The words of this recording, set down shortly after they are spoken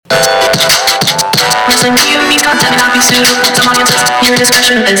suitable to some audiences. Your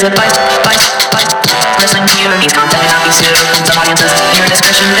discretion is advised. Wrestling POV's content may not be suitable to some audiences. Your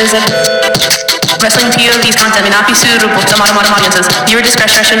discretion is Wrestling POV's content may not be suitable to some audiences. Your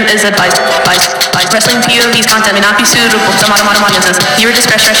discretion is advised. Wrestling POV's content may not be suitable to some audiences. Your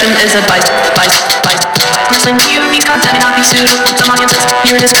discretion is advised. Wrestling POV's content may not be suitable to some audiences.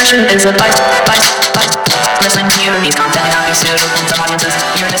 Your discretion is advised. Wrestling POV's content may not be suitable to some audiences.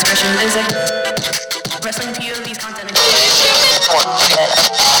 Your discretion is Wrestling POV's content.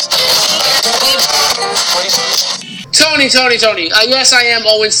 Tony. Yes, I am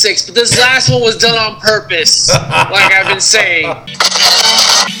 0-6, but this last one was done on purpose, like I've been saying.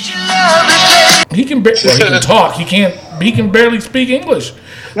 He can talk. He can barely speak English.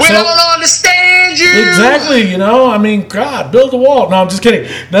 We don't understand you. Exactly. You know, I mean, God, build a wall. No, I'm just kidding.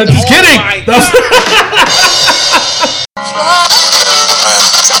 No, just kidding.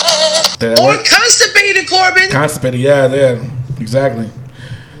 Or constipated, Corbin. Constipated, yeah, exactly.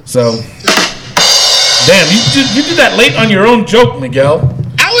 So, damn, you did that late on your own joke, Miguel.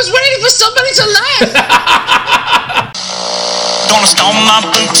 I was waiting for somebody to laugh.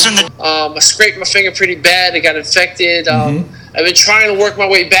 I scraped my finger pretty bad. It got infected. I've been trying to work my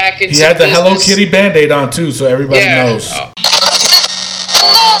way back into. He had the Hello Kitty Band-Aid on too, so everybody knows.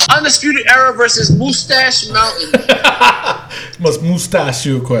 Undisputed Era versus Mustache Mountain. Must mustache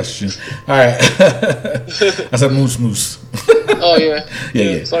you a question. All right. I said moose. Oh yeah.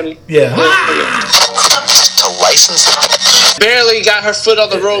 Yeah. Funny. Yeah. To license it. Barely got her foot on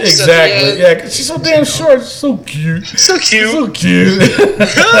the ropes. Exactly. Yeah. She's so damn short. So cute. So cute.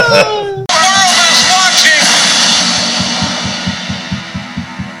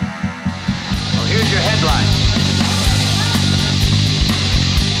 Here's your headline.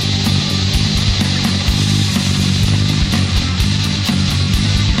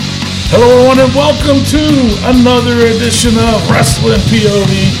 Hello, everyone, and welcome to another edition of Wrestling POV.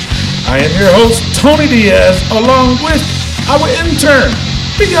 I am your host, Tony Diaz, along with our intern,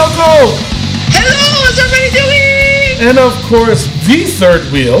 Miguel Gold. Hello, how's everybody doing? And of course, the third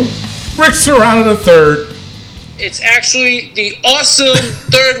wheel, Rick Serrano III. It's actually the awesome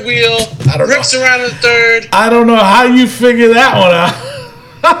third wheel, Rick Serrano III. I don't know how you figure that one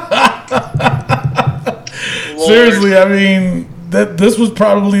out. Seriously, I mean, this was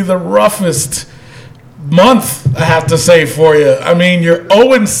probably the roughest month, I have to say, for you. I mean, you're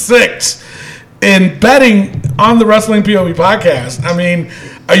 0-6 in betting on the Wrestling POV podcast. I mean,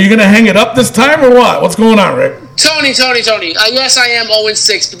 are you going to hang it up this time or what? What's going on, Rick? Tony. Yes, I am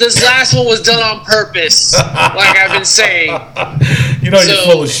 0-6, but this last one was done on purpose, like I've been saying. You know you're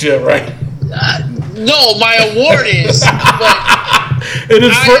full of shit, right? No, my award is. But it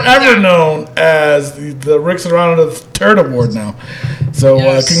is forever known as the Rick Serrano III Award now. So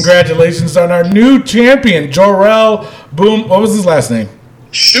congratulations on our new champion, Jor-El Boom. What was his last name?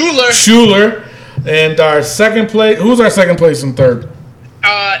 Schuler. And our second place. Who's our second place and third?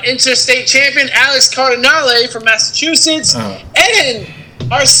 Interstate champion Alex Cardinale from Massachusetts, and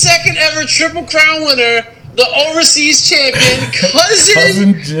our second ever Triple Crown winner, the overseas champion,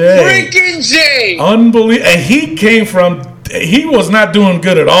 cousin Jay. Freaking Jay. Unbelievable. And he was not doing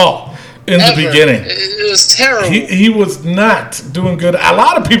good at all in the beginning. It was terrible. He was not doing good. A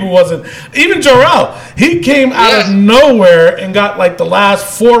lot of people wasn't. Even Jor-El. He came out of nowhere and got like the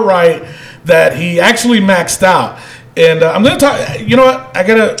last four right that he actually maxed out. And I'm going to talk, you know what? I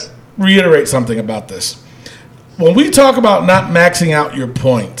got to reiterate something about this. When we talk about not maxing out your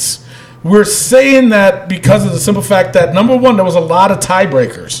points, we're saying that because of the simple fact that, number one, there was a lot of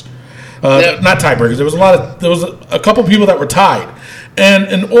tiebreakers. Not tiebreakers. There was a couple people that were tied.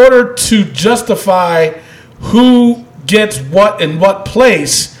 And in order to justify who gets what in what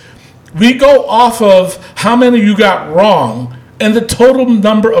place, we go off of how many you got wrong and the total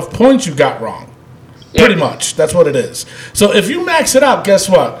number of points you got wrong. Pretty much. That's what it is. So if you max it out, guess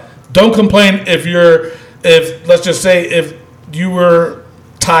what? Don't complain if let's just say if you were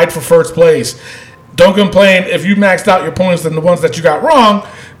tied for first place. Don't complain if you maxed out your points than the ones that you got wrong,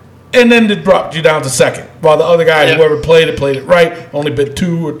 and then it dropped you down to second. While the other guy, whoever played it right, only bid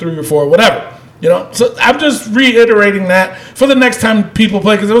 2 or 3 or 4, whatever. You know? So I'm just reiterating that for the next time people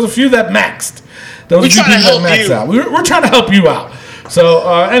play, because there was a few that maxed. There was a few people that maxed out. We're trying to help you out. So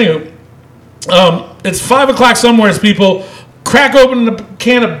anyway. It's 5 o'clock somewhere, people. Crack open a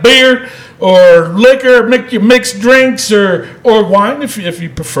can of beer or liquor, make your mixed drinks or wine if you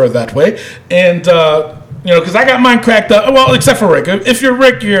prefer that way. And, because I got mine cracked up. Well, except for Rick. If you're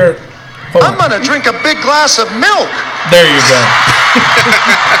Rick, I'm going to drink a big glass of milk. There you go.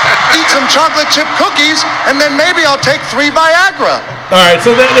 Eat some chocolate chip cookies, and then maybe I'll take 3 Viagra. All right,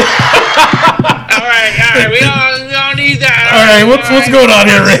 so then... All right. We all... don't need that. All right, what's going on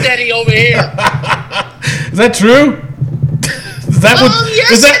here, Rick? Steady over here. Is that true? Is that what?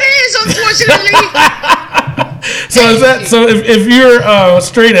 Yes, it is. Unfortunately. So if you're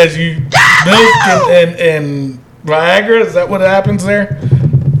straight as you milk and Viagra, is that what happens there?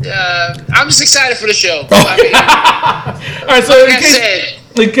 I'm just excited for the show. All right, so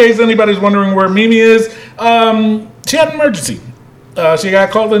in case anybody's wondering where Mimi is, she had an emergency. She got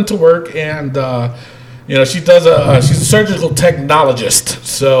called into work, and she's a surgical technologist.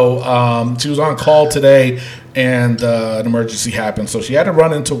 So she was on call today, and an emergency happened. So she had to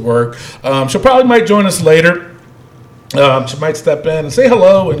run into work. She probably might join us later. She might step in and say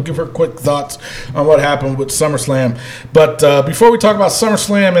hello and give her quick thoughts on what happened with SummerSlam. But before we talk about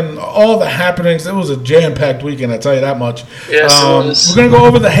SummerSlam and all the happenings, it was a jam-packed weekend, I tell you that much. Yes, it was. We're going to go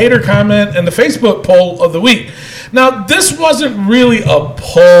over the hater comment and the Facebook poll of the week. Now, this wasn't really a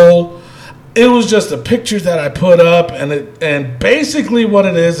poll. It was just a picture that I put up, and basically what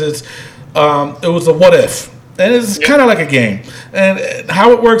it is it was a what if. And it's kind of like a game. And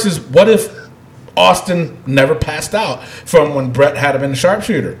how it works is, what if Austin never passed out from when Brett had him in the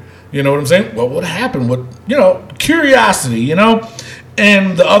sharpshooter? You know what I'm saying? What would happen? Curiosity,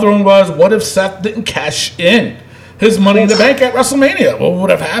 And the other one was, what if Seth didn't cash in his Money in the Bank at WrestleMania? What would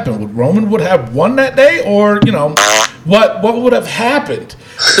have happened? Would Roman would have won that day? Or, what would have happened?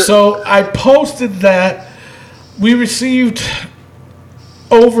 So I posted that. We received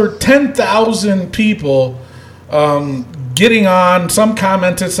over 10,000 people getting on. Some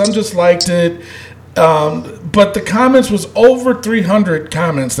commented, some just liked it. But the comments was over 300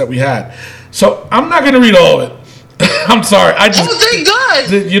 comments that we had. So I'm not going to read all of it. I'm sorry. Thank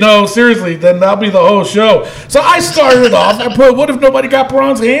God. Seriously, then that'll be the whole show. So I started it off. I put, what if nobody got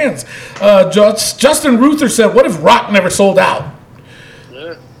bronze hands? Justin Ruther said, what if Rock never sold out?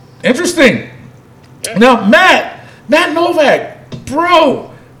 Yeah. Interesting. Yeah. Now, Matt Novak,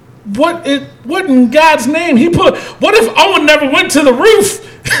 bro, what in God's name? He put, what if Owen never went to the roof?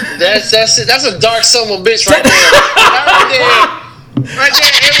 That's it. That's a dark son of a bitch right there. Right there,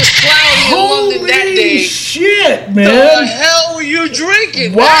 it was cloudy in London that day. Holy shit, man. The hell were you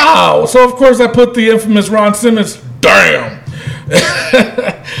drinking? Wow. Man? So, of course, I put the infamous Ron Simmons, damn.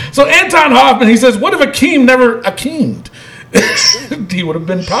 So, Anton Hoffman, he says, what if Akeem never Akeemed? He would have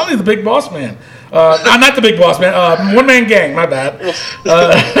been probably the big boss man. Not the big boss man. One-man gang, my bad.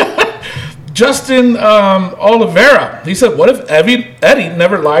 Justin Oliveira, he said, what if Eddie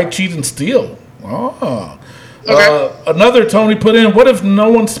never lied, cheat, and steal? Oh. Okay. Another Tony put in, what if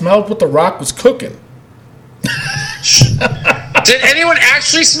no one smelled what The Rock was cooking? Did anyone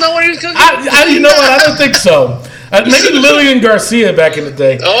actually smell what he was cooking? You know what? I don't think so. Maybe Lillian Garcia back in the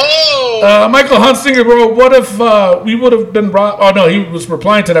day. Oh. Michael Hunsinger wrote, what if we would have been robbed? Oh, no, he was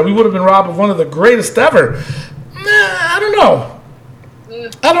replying to that. We would have been robbed of one of the greatest ever. I don't know.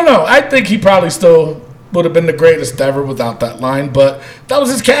 I think he probably still would have been the greatest ever without that line, but that was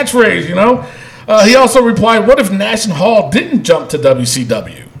his catchphrase, He also replied, what if Nash and Hall didn't jump to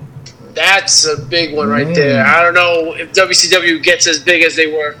WCW? That's a big one right there. I don't know if WCW gets as big as they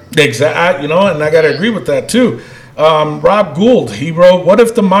were. Exactly, and I got to agree with that, too. Rob Gould, he wrote, what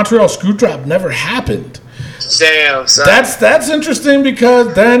if the Montreal Screwjob never happened? Damn, son. That's interesting,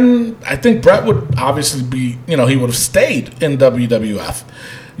 because then I think Brett would obviously be, he would have stayed in WWF,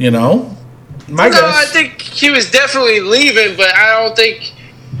 My guess. I think he was definitely leaving, but I don't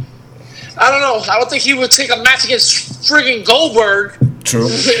know. I don't think he would take a match against friggin' Goldberg. True.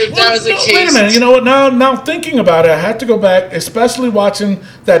 If that was the case. Wait a minute. You know what? Now thinking about it, I had to go back, especially watching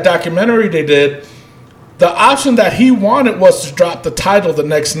that documentary they did. The option that he wanted was to drop the title the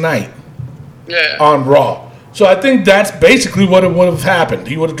next night on Raw. So I think that's basically what it would have happened.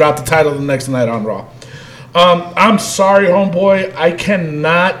 He would have dropped the title the next night on Raw. I'm sorry, homeboy. I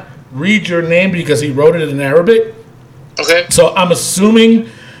cannot read your name because he wrote it in Arabic. Okay. So I'm assuming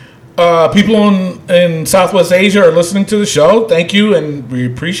people in Southwest Asia are listening to the show. Thank you, and we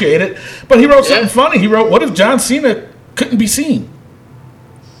appreciate it. But he wrote something funny. He wrote, what if John Cena couldn't be seen?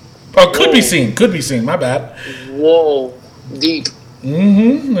 Or could be seen. Could be seen. My bad. Whoa. Deep.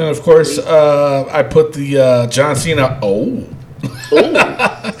 Mm-hmm. And, of course, I put the John Cena,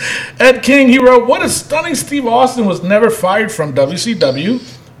 Ed King, he wrote, what if stunning Steve Austin was never fired from WCW?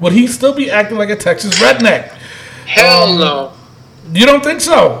 Would he still be acting like a Texas redneck? Hell no. You don't think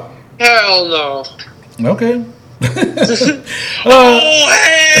so? Hell no. Okay. Hell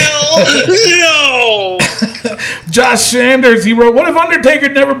no. Josh Sanders, he wrote, what if Undertaker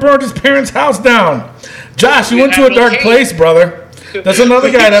never burned his parents' house down? Josh, you went to a dark place, brother. That's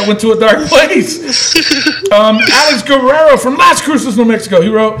another guy that went to a dark place. Alex Guerrero from Las Cruces, New Mexico. He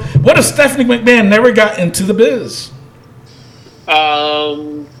wrote, "What if Stephanie McMahon never got into the biz?"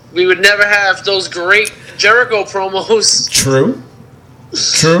 We would never have those great Jericho promos. True.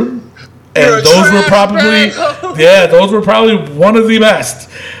 And those were probably one of the best.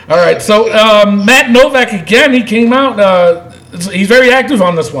 All right, so Matt Novak again. He came out. He's very active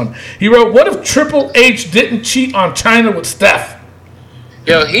on this one. He wrote, "What if Triple H didn't cheat on China with Steph?"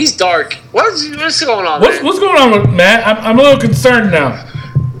 Yo, he's dark. What's going on? What's going on with Matt? I'm a little concerned now.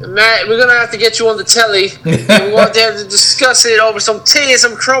 Matt, we're gonna have to get you on the telly. And we want there to discuss it over some tea and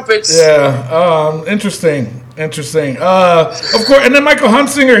some crumpets. Yeah. Interesting. Of course, and then Michael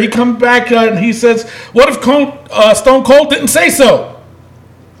Hunsinger, he comes back and he says, "What if Stone Cold didn't say so?"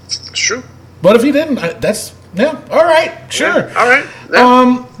 It's true. What if he didn't? All right, sure. Yeah, all right.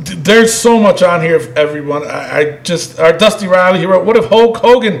 Yeah. There's so much on here, everyone. Our Dusty Riley, he wrote, "What if Hulk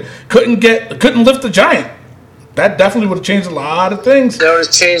Hogan couldn't lift the Giant?" That definitely would have changed a lot of things. That would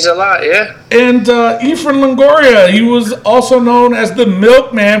have changed a lot, yeah. And Efren Longoria, he was also known as the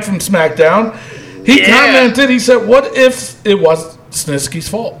Milkman from SmackDown. He commented, he said, "What if it was Snitsky's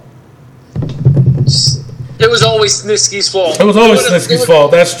fault?" It was always Snitsky's fault. Snitsky's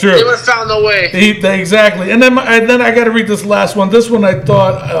fault. That's true. They would have found a way. Exactly. And then I got to read this last one. This one I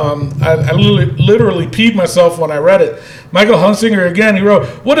thought I literally peed myself when I read it. Michael Hunsinger again. He wrote,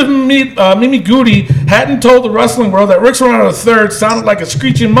 "What if Mimi Goody hadn't told the wrestling world that Rick Serrano III sounded like a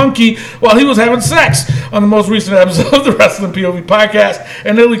screeching monkey while he was having sex on the most recent episode of the Wrestling POV podcast,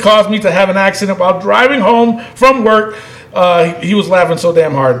 and nearly caused me to have an accident while driving home from work?" He was laughing so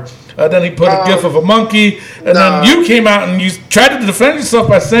damn hard. Then he put a gif of a monkey, and then you came out and you tried to defend yourself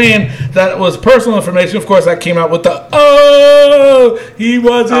by saying that it was personal information. Of course, I came out with the he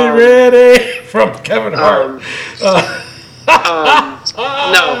wasn't ready from Kevin Hart.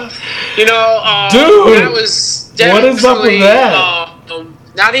 No, dude, that was what is up with that?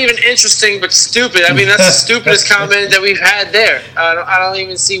 Not even interesting, but stupid. I mean, that's the stupidest comment that we've had there. I don't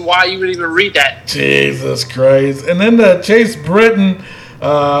even see why you would even read that. Jesus Christ! And then Chase Britton.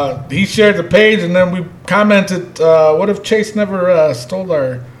 He shared the page, and then we commented, "What if Chase never stole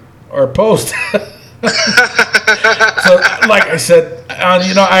our post?" So, like I said,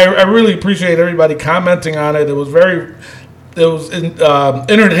 I really appreciate everybody commenting on it. It was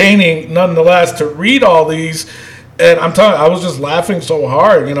entertaining, nonetheless, to read all these. And I'm telling you, I was just laughing so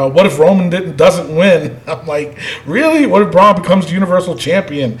hard. What if Roman doesn't win? I'm like, really? What if Braun becomes Universal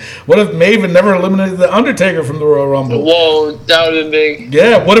Champion? What if Maven never eliminated The Undertaker from the Royal Rumble? Whoa, that would have been big.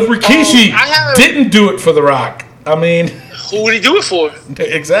 Yeah, what if Rikishi didn't do it for The Rock? I mean... Who would he do it for?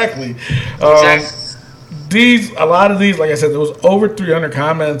 Exactly. A lot of these, like I said, there was over 300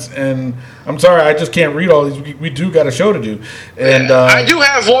 comments, and I'm sorry, I just can't read all these. We do got a show to do. And I do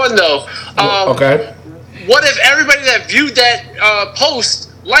have one, though. Okay. What if everybody that viewed that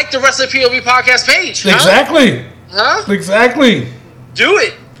post liked the Wrestling POV podcast page? Huh? Exactly. Huh? Exactly. Do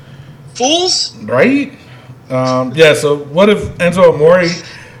it, fools. Right? So what if Enzo Amore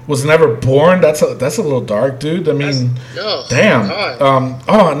was never born? That's a little dark, dude. I mean, damn.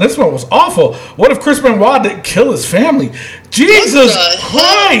 And this one was awful. What if Chris Benoit didn't kill his family? Jesus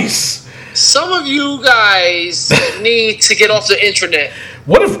Christ. Some of you guys need to get off the intranet.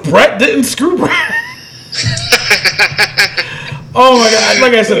 What if Brett didn't screw Brett? Oh my God!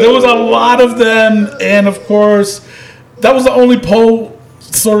 Like I said, there was a lot of them, and of course, that was the only poll,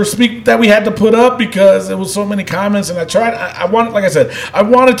 so to speak, that we had to put up because there was so many comments. And I tried. I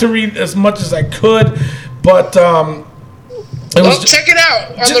wanted to read as much as I could, but check it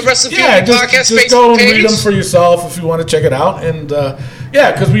out on the Wrestling POV podcast just go and read them for yourself if you want to check it out. And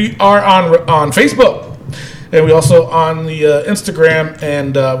because we are on Facebook, and we also on the Instagram,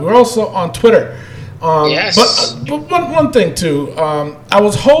 and we're also on Twitter. Yes. But one thing too, I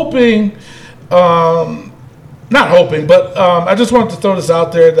was hoping, not hoping, but I just wanted to throw this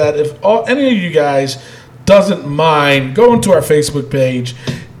out there that if any of you guys doesn't mind, go into our Facebook page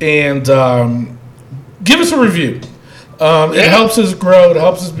and give us a review. It helps us grow. It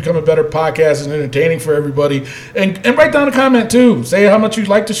helps us become a better podcast and entertaining for everybody. And write down a comment too. Say how much you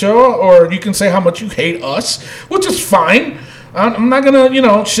like the show, or you can say how much you hate us, which is fine. I'm not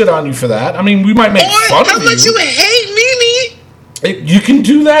gonna, shit on you for that. I mean, we might make fun of you. How much you hate Mimi? You can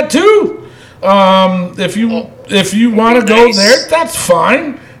do that too. If you want to go there, that's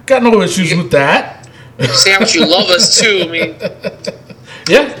fine. Got no issues with that. Say how much you love us too. I mean,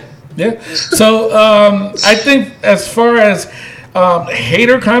 yeah. So I think as far as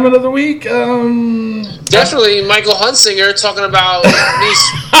Hater comment of the week. Definitely Michael Hunsinger talking about me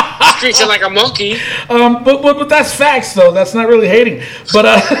screeching like a monkey. But that's facts though. That's not really hating. But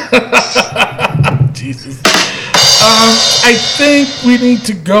Jesus. I think we need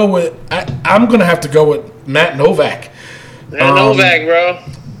to go with. I'm gonna have to go with Matt Novak. Matt Novak, bro.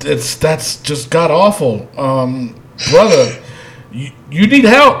 That's just god awful, brother. You need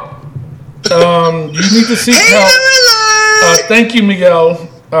help. You need to seek help. Thank you, Miguel.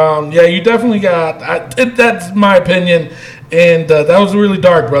 Yeah, you definitely got. That's my opinion, and that was really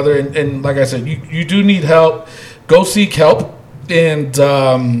dark, brother. And like I said, you do need help. Go seek help, and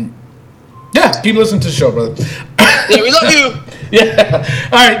yeah, keep listening to the show, brother. Yeah, we love you. Yeah.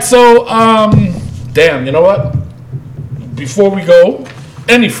 All right. So, damn. You know what? Before we go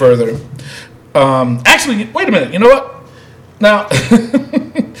any further, actually, wait a minute. You know what? Now,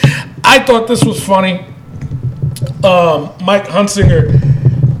 I thought this was funny. Mike Hunsinger,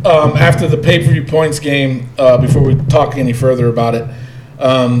 after the pay-per-view points game, before we talk any further about it,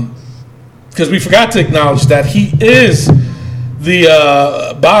 because we forgot to acknowledge that he is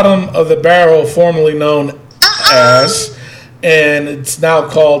the bottom of the barrel, formerly known as, and it's now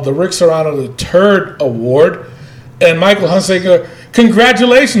called the Rick Serrano III Award. And Michael Hunsinger,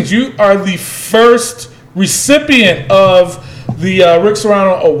 congratulations! You are the first recipient of the Rick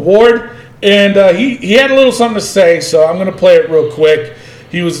Serrano Award. And he had a little something to say, so I'm going to play it real quick.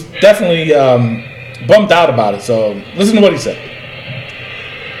 He was definitely bummed out about it, so listen to what he said.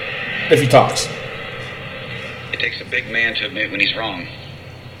 If he talks. It takes a big man to admit when he's wrong.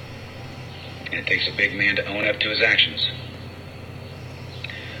 And it takes a big man to own up to his actions.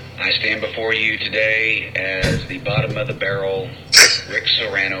 I stand before you today as the bottom of the barrel Rick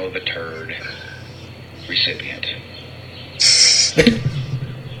Serrano III recipient.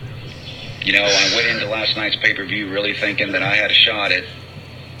 You know, I went into last night's pay-per-view really thinking that I had a shot at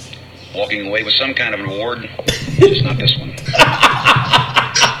walking away with some kind of an award. Just not this one.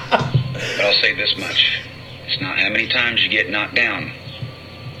 But I'll say this much. It's not how many times you get knocked down.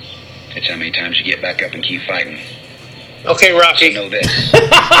 It's how many times you get back up and keep fighting. Okay, Rocky. So know this. Come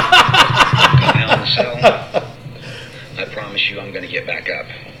out in the cell. I promise you I'm going to get back up.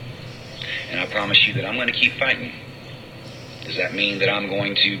 And I promise you that I'm going to keep fighting. Does that mean that I'm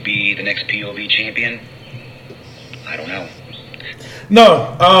going to be the next POV champion? I don't know.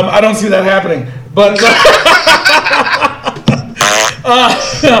 No, I don't see that happening. But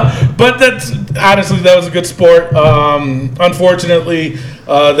but that's honestly, that was a good sport. Unfortunately,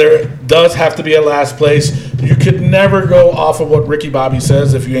 there does have to be a last place. You could never go off of what Ricky Bobby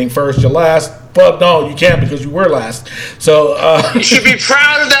says. If you ain't first, you're last. But no, you can't because you were last. So you should be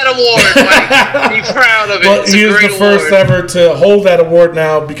proud of that award, Mike. Be proud of it. Well, it's he a is great the first award. ever to hold that award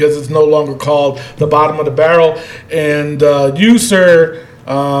now because it's no longer called the bottom of the barrel. And you, sir,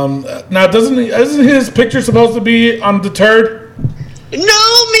 now isn't his picture supposed to be on the turd? No,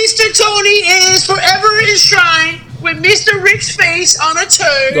 Mr. Tony is forever enshrined with Mr. Rick's face on a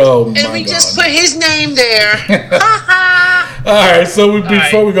turd, Oh, and my we just God. put his name there. Ha ha! All right, so before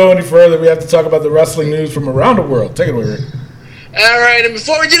right. we go any further, we have to talk about the wrestling news from around the world. Take it away, Rick. All right, and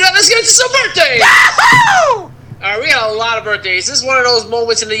before we do that, let's get into some birthdays. All right, we got a lot of birthdays. This is one of those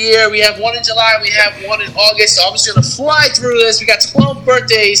moments in the year. We have one in July, we have one in August, so I'm just going to fly through this. We got 12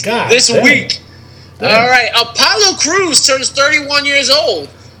 birthdays this damn. week. Damn. All right, Apollo Crews turns 31 years old.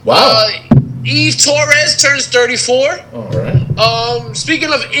 Wow. Eve Torres turns 34. All right.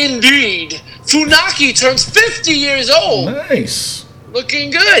 Speaking of Indeed, Funaki turns 50 years old. Nice.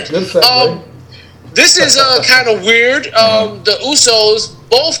 Looking good. Good segue. This is kind of weird. The Usos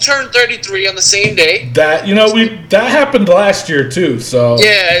both turned 33 on the same day. That that happened last year too. So Yeah,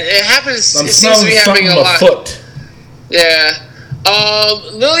 it happens. I'm It seems to be smelling happening something a lot. afoot. Yeah.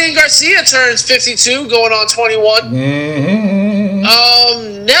 Lillian Garcia turns 52, going on 21.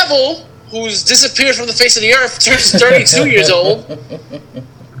 Mm-hmm. Neville, who's disappeared from the face of the earth, turns 32 years old.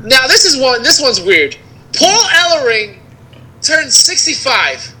 Now this one's weird. Paul Ellering turns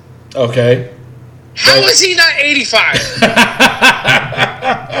 65. Okay. How is he not 85?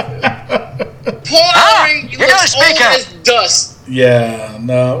 Paul Ellering you're looks gonna old speak up. as dust. Yeah.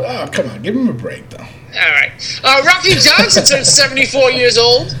 No. Oh, come on. Give him a break, though. All right. Rocky Johnson turns 74 years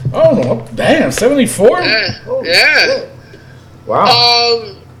old. Oh no! Damn, 74. Yeah.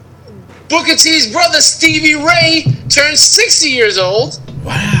 Wow. Booker T's brother Stevie Ray turns 60 years old.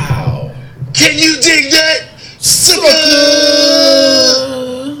 Wow. Can you dig that?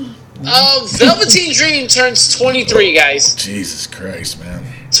 Velveteen Dream turns 23, guys. Jesus Christ, man.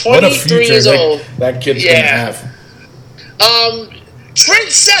 23 years old. that kid's Yeah. gonna have. Trent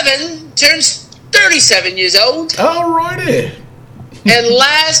Seven turns 37 years old. Alrighty. And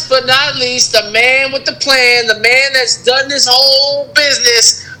last but not least, the man with the plan, the man that's done this whole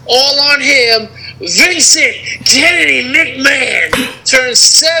business all on him, Vincent Kennedy McMahon, turned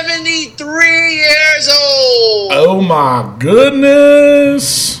 73 years old. Oh my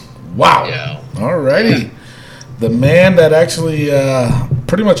goodness. Wow. Yeah. Alrighty. Yeah. The man that actually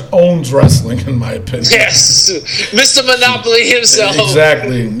pretty much owns wrestling, in my opinion. Yes. Mr. Monopoly himself.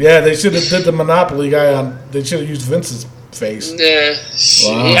 Exactly. Yeah, they should have did the Monopoly guy on. They should have used Vince's face. Yeah.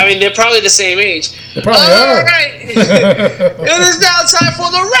 Wow. I mean, they're probably the same age. They probably are. All right. It is now time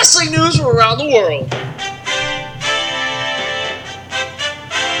for the wrestling news from around the world.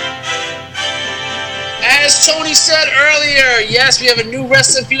 As Tony said earlier, yes, we have a new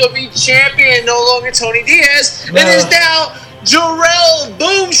wrestling POV champion, no longer Tony Diaz. No. It is now Jarrell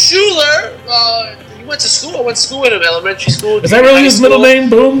Boom Schuler. He went to school. I went to school with him, elementary school. Is that really his middle name,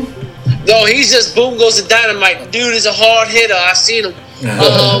 Boom? No, he's just Boom Goes to Dynamite. Dude is a hard hitter. I've seen him.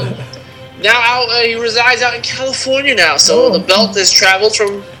 Now he resides out in California now. So the belt has traveled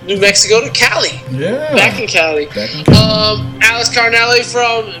from New Mexico to Cali. Yeah. Back in Cali. Alex Carnelli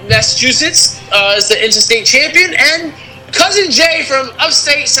from Massachusetts is the interstate champion. And Cousin Jay from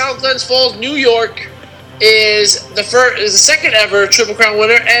upstate South Glens Falls, New York is the second ever Triple Crown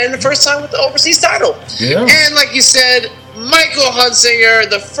winner and the first time with the overseas title. Yeah. And like you said, Michael Hunsinger,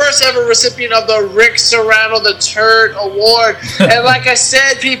 the first ever recipient of the Rick Serrano the Turd Award. And like I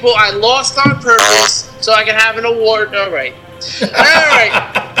said, people, I lost on purpose so I can have an award. All right.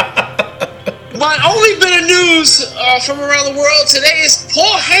 My only bit of news from around the world today is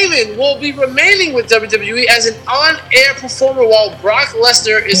Paul Heyman will be remaining with WWE as an on-air performer while Brock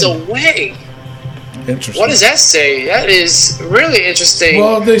Lesnar is away. Interesting. What does that say? That is really interesting.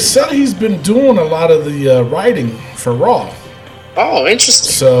 Well, they said he's been doing a lot of the writing for Raw. Oh,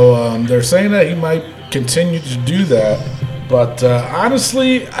 interesting. So they're saying that he might continue to do that. But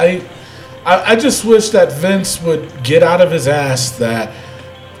honestly, I just wish that Vince would get out of his ass that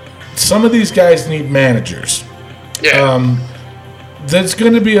some of these guys need managers. Yeah. There's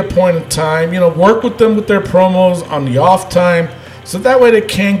going to be a point in time, work with them with their promos on the off time so that way they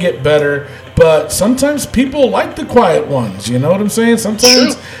can get better. But sometimes people like the quiet ones, you know what I'm saying?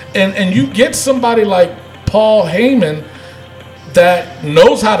 Sometimes, and you get somebody like Paul Heyman that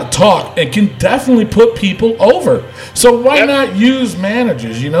knows how to talk and can definitely put people over. So why not use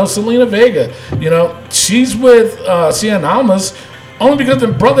managers? Selena Vega, she's with Cien Almas only because the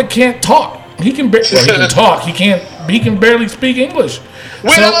brother can't talk. He can talk. He can barely speak English.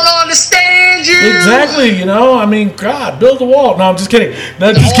 We don't understand you. Exactly, God, build a wall. No, I'm just kidding.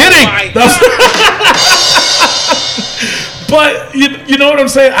 No, just kidding. But you know what I'm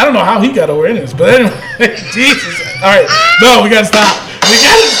saying? I don't know how he got over this, but anyway, Jesus. All right, no, we gotta stop.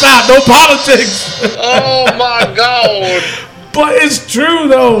 No politics. Oh my God. But it's true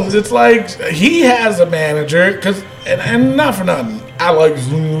though. It's like he has a manager and not for nothing. I like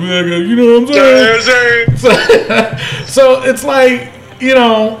Vega, you know what I'm saying? So it's like,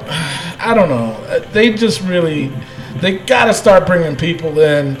 I don't know. They just they gotta start bringing people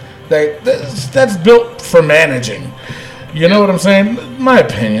in that's built for managing. You know what I'm saying? My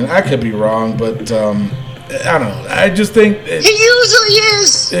opinion. I could be wrong, but I don't know. I just think he usually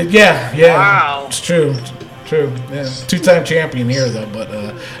is. Yeah. Wow. It's true. Yeah. 2-time champion here though, but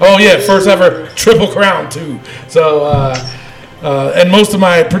first ever Triple Crown too. So and most of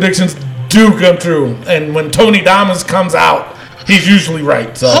my predictions do come true. And when Tony Damas comes out, he's usually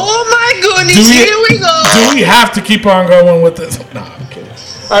right. So oh my goodness, here we go. Do we have to keep on going with this? No, I'm kidding.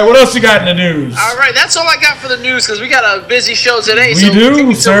 All right, what else you got in the news? All right, that's all I got for the news because we got a busy show today. We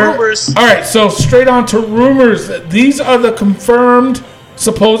do, sir. All right, so straight on to rumors. These are the confirmed,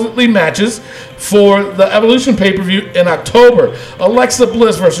 supposedly, matches for the Evolution pay-per-view in October. Alexa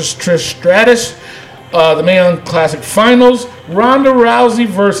Bliss versus Trish Stratus. The Mae Classic Finals. Ronda Rousey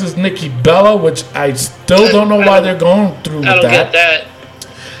versus Nikki Bella, which I still don't know why they're going through with that. I don't get that.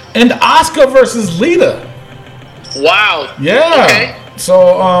 And Asuka versus Lita. Wow. Yeah. Okay.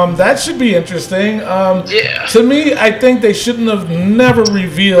 So that should be interesting. To me, I think they shouldn't have never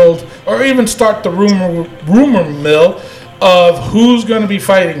revealed or even start the rumor mill of who's going to be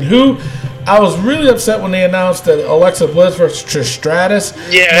fighting who. I was really upset when they announced that Alexa Bliss versus Trish Stratus.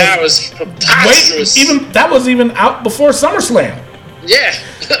 Yeah, that was preposterous. That was even out before SummerSlam. Yeah.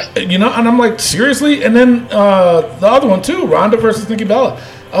 And I'm like, seriously? And then the other one too, Ronda versus Nikki Bella.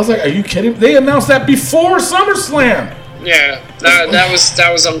 I was like, are you kidding? They announced that before SummerSlam. Yeah, that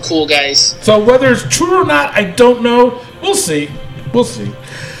was uncool, guys. So whether it's true or not, I don't know. We'll see.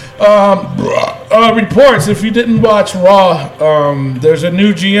 Reports, if you didn't watch Raw, there's a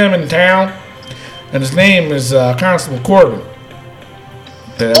new GM in town, and his name is Constable Corbin.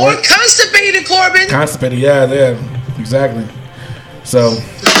 Or constipated, Corbin. Constipated, yeah, exactly. So,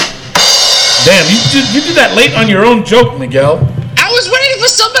 damn, you did that late on your own joke, Miguel. I was waiting for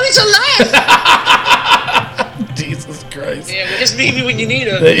somebody to laugh. Jesus Christ. Yeah, it's maybe when you need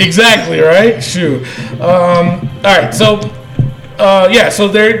her. Exactly, right? Shoot. All right, so, so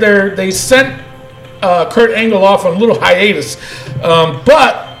they sent Kurt Angle off on a little hiatus.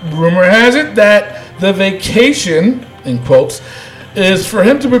 But rumor has it that the vacation, in quotes, is for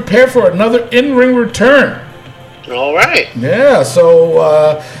him to prepare for another in-ring return. All right. Yeah,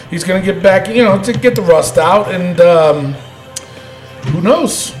 so he's going to get back, to get the rust out, and who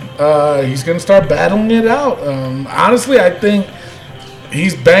knows? He's going to start battling it out. Honestly, I think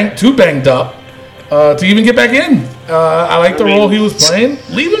he's too banged up to even get back in. I like the role he was playing.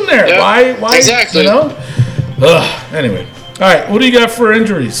 Leave him there. Yeah, Why? Exactly. Anyway. All right, what do you got for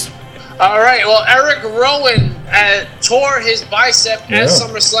injuries? All right, well, Eric Rowan tore his bicep at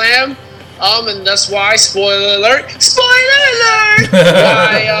SummerSlam. And that's why, spoiler alert,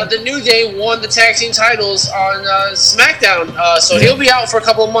 why the New Day won the tag team titles on SmackDown. So he'll be out for a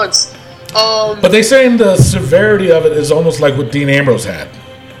couple of months. But they're saying the severity of it is almost like what Dean Ambrose had.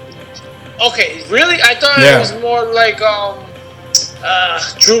 Okay, really? I thought it was more like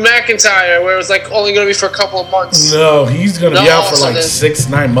Drew McIntyre, where it was like only going to be for a couple of months. No, he's going to be out for like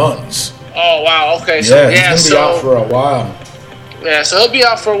 6-9 months. Oh, wow, okay. So, he's going to be out for a while. Yeah, so he'll be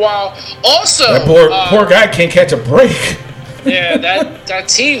out for a while. Also, that poor guy can't catch a break. Yeah, that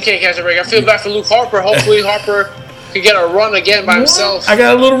team can't catch a break. I feel bad for Luke Harper. Hopefully Harper can get a run again by himself. I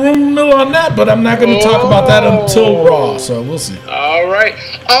got a little rumor mill on that, but I'm not going to talk about that until Raw, so we'll see. All right.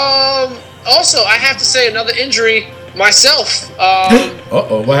 Also, I have to say another injury myself.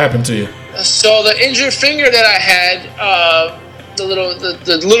 Uh-oh, what happened to you? So the injured finger that I had, the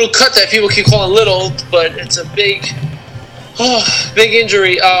little cut that people keep calling little, but it's a big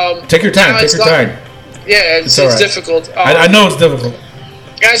injury. Take your time. Yeah, it's right. difficult. I know it's difficult.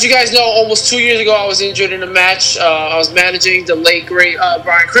 As you guys know, almost 2 years ago, I was injured in a match. I was managing the late, great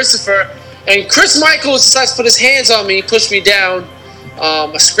Brian Christopher. And Chris Michaels decides to put his hands on me, push me down.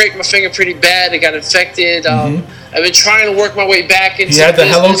 I scraped my finger pretty bad. It got infected. I've been trying to work my way back into the business. He had the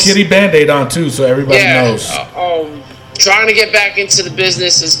Hello Kitty Band-Aid on, too, so everybody knows. Trying to get back into the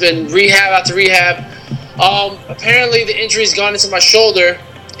business. It's been rehab after rehab. Apparently, the injury's gone into my shoulder.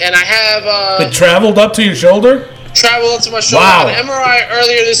 And I have... it traveled up to your shoulder? Traveled up to my shoulder. Wow. I had an MRI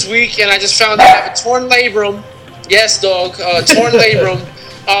earlier this week, and I just found out I have a torn labrum. Yes, dog. Torn labrum.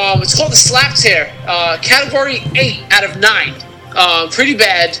 It's called a slap tear. Category 8 out of 9. Pretty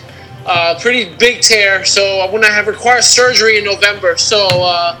bad. Pretty big tear. So I'm going to require surgery in November. So...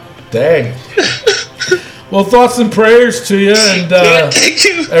 Dang. Well, thoughts and prayers to you, and thank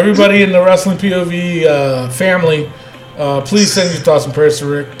you. Everybody in the Wrestling POV family. Please send your thoughts and prayers to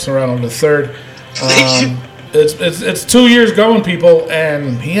Rick Serrano III. It's 2 years going, people,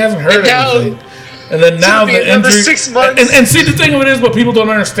 and he hasn't heard anything. And then now the injury. 6 months. And see, the thing of it is, what people don't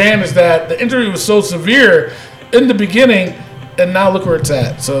understand is that the injury was so severe in the beginning, and now look where it's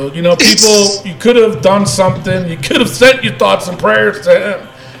at. So, people, you could have done something. You could have sent your thoughts and prayers to him.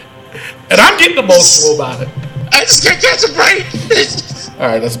 And I'm getting emotional about it. I just can't catch a break. All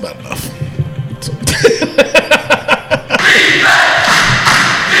right, that's about enough.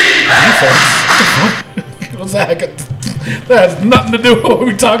 What's that? That has nothing to do with what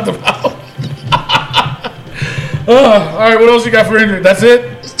we talked about. All right, what else you got for injury? That's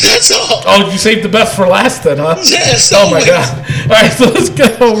it? That's all. Oh, you saved the best for last then, huh? Yes. Oh, my God. All right, so let's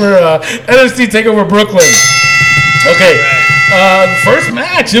get over NXT TakeOver Brooklyn. Okay. The first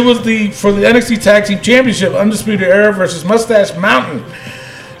match, it was for the NXT Tag Team Championship, Undisputed Era versus Mustache Mountain.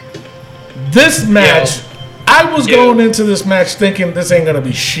 This match, I was going into this match thinking this ain't going to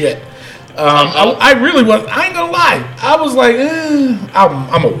be shit. I really was. I ain't going to lie. I was like,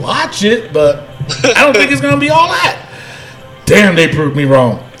 I'm going to watch it, but I don't think it's going to be all that. Damn, they proved me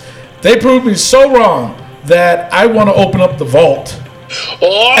wrong. They proved me so wrong that I want to open up the vault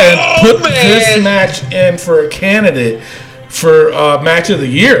and put this match in for a candidate for match of the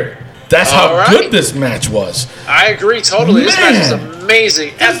year. That's how good this match was. I agree totally. This match was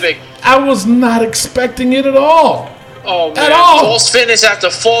amazing, epic. I was not expecting it at all. Oh man! At all. False finish after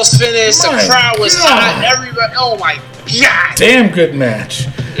false finish. The crowd was hot. Everybody. Oh my God! Damn good match.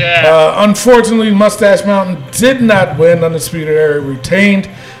 Yeah. Unfortunately, Mustache Mountain did not win. Undisputed Era retained,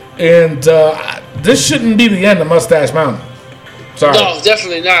 and this shouldn't be the end of Mustache Mountain. Sorry. No,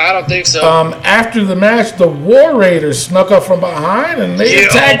 definitely not. I don't think so. After the match, the War Raiders snuck up from behind and they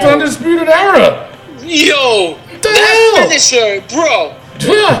attacked Undisputed Era. Yo, that finisher, bro.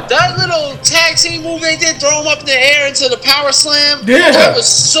 Yeah. That little tag team move they did, throw him up in the air into the power slam. Yeah. That was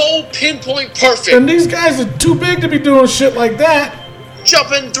so pinpoint perfect. And these guys are too big to be doing shit like that.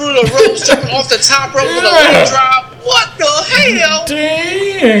 Jumping through the ropes, jumping off the top rope with a leg drop. What the hell?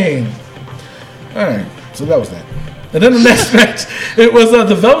 Dang. All right, so that was that. And then the next match, it was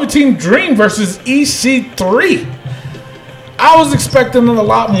the Velveteen Dream versus EC3. I was expecting a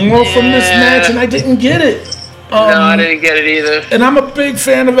lot more from this match, and I didn't get it. No, I didn't get it either. And I'm a big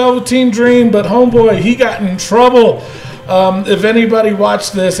fan of Velveteen Dream, but homeboy, he got in trouble. If anybody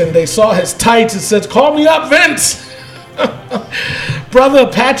watched this and they saw his tights, it says, "Call me up, Vince." Brother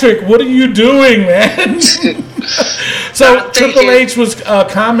Patrick, what are you doing, man? So Triple H was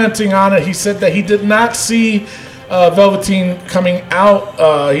commenting on it. He said that he did not see Velveteen coming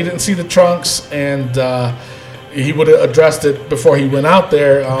out. He didn't see the trunks, and he would have addressed it before he went out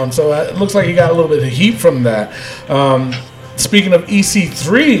there. So it looks like he got a little bit of heat from that. Speaking of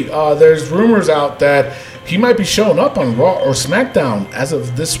EC3, there's rumors out that he might be showing up on Raw or SmackDown as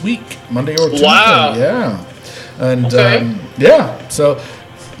of this week, Monday or Tuesday. Wow. Yeah. And Okay. yeah, so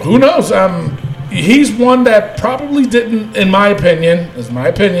who knows? He's one that probably didn't, in my opinion,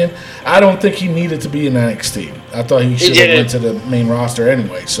 I don't think he needed to be in NXT. I thought he should have went to the main roster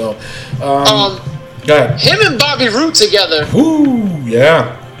anyway. So, go ahead. Him and Bobby Roode together. Ooh,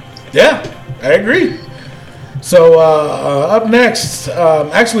 yeah, I agree. So up next,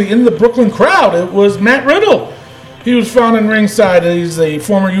 actually in the Brooklyn crowd, it was Matt Riddle. He was found in ringside. He's a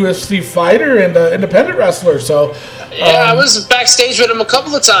former UFC fighter and independent wrestler. So, I was backstage with him a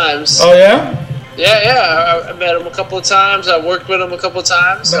couple of times. Oh yeah. Yeah. I met him a couple of times. I worked with him a couple of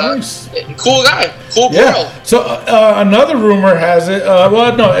times. Nice. Cool guy. Cool Yeah. girl. So another rumor has it.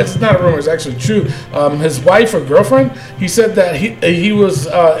 Well, no, it's not a rumor. It's actually true. His wife or girlfriend. He said that he was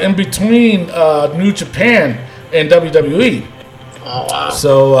in between New Japan and WWE. Oh wow.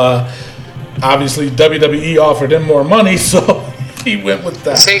 So obviously WWE offered him more money, so he went with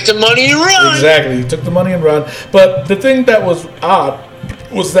that. Take the money and run. Exactly. He took the money and run. But the thing that was odd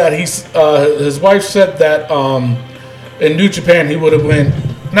was that his wife said that in New Japan he would have went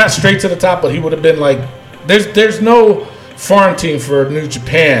not straight to the top, but he would have been like there's no farm team for New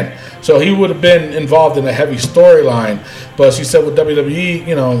Japan, so he would have been involved in a heavy storyline. But she said with WWE,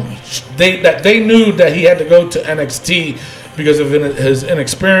 you know, they knew that he had to go to NXT because of his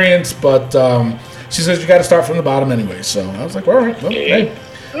inexperience, but she says you got to start from the bottom anyway. So I was like, all right, well, hey,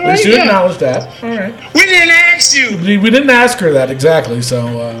 at least you acknowledge that. All right. We didn't ask you. We didn't ask her that exactly. So,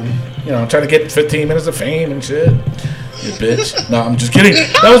 you know, trying to get 15 minutes of fame and shit. You bitch. No, I'm just kidding.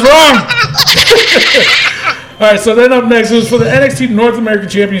 That was wrong. All right, so then up next, it was for the NXT North American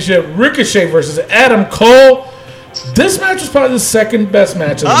Championship, Ricochet versus Adam Cole. This match was probably the second best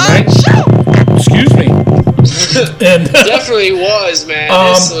match of the night. Excuse me. And Definitely was, man.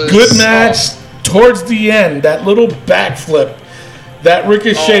 This was good match. Towards the end, that little backflip that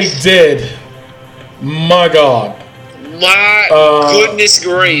Ricochet did, my God. My goodness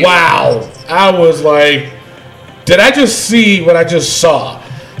gracious. Wow. I was like, did I just see what I just saw?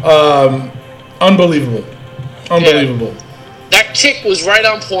 Unbelievable. Unbelievable. Yeah. That kick was right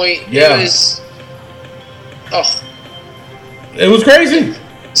on point. Yeah. It was crazy.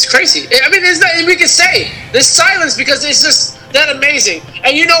 It's crazy. I mean, there's nothing we can say. There's silence because it's just that amazing.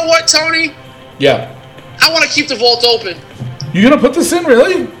 And you know what, Tony? Yeah. I want to keep the vault open. You gonna put this in,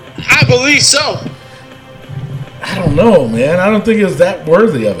 really? I believe so. I don't know, man. I don't think it was that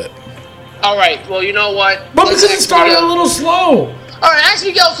worthy of it. All right. Well, you know what? But because it started a little slow. All right. Ask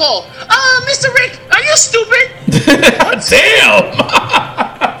Miguel Cole. Mr. Rick, are you stupid? Damn.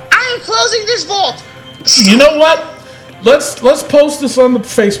 I am closing this vault. You know what? Let's post this on the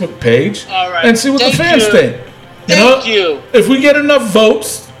Facebook page and see what the fans think. Thank you. If we get enough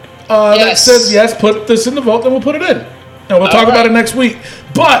votes that says yes, put this in the vote, then we'll put it in. And we'll talk about it next week.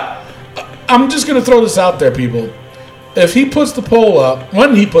 But I'm just going to throw this out there, people. If he puts the poll up,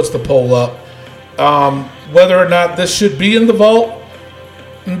 when he puts the poll up, whether or not this should be in the vote,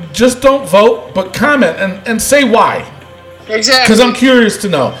 just don't vote, but comment and say why. Exactly. Because I'm curious to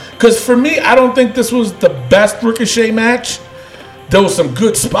know. Because for me, I don't think this was the best Ricochet match. There was some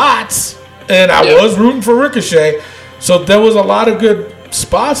good spots, and I was rooting for Ricochet. So there was a lot of good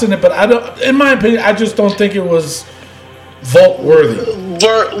spots in it, but in my opinion, I just don't think it was vault worthy.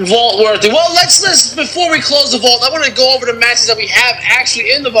 Vault worthy. Well, let's before we close the vault, I want to go over the matches that we have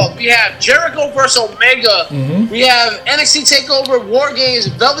actually in the vault. We have Jericho versus Omega. Mm-hmm. We have NXT TakeOver War Games,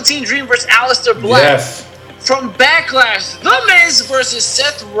 Velveteen Dream versus Aleister Black. Yes. From Backlash, The Miz versus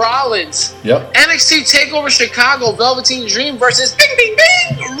Seth Rollins. Yep. NXT TakeOver Chicago, Velveteen Dream versus Bing Bing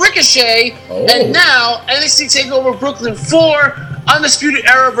Bing Ricochet. Oh. And now NXT TakeOver Brooklyn 4, Undisputed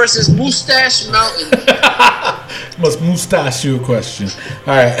Era versus Mustache Mountain. Must mustache you a question.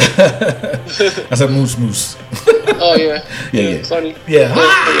 All right. I said moose. Oh, yeah. Yeah. Funny. Yeah.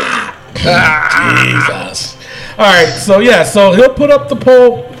 Jesus. All right. So he'll put up the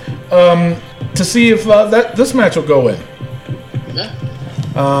poll to see if this match will go in.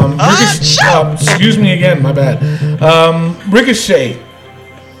 Excuse me again. My bad. Ricochet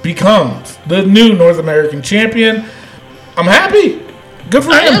becomes the new North American champion. I'm happy. Good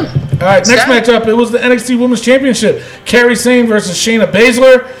for him. All right, next matchup, it was the NXT Women's Championship. Kairi Sane versus Shayna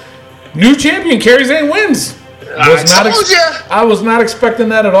Baszler. New champion, Kairi Sane wins. I was not expecting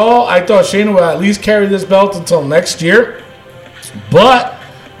that at all. I thought Shayna would at least carry this belt until next year. But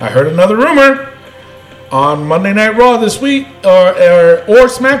I heard another rumor on Monday Night Raw this week, or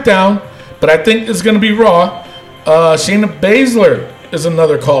SmackDown, but I think it's going to be Raw. Shayna Baszler is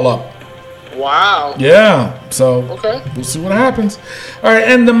another call-up. Wow. Yeah, so we'll see what happens. All right,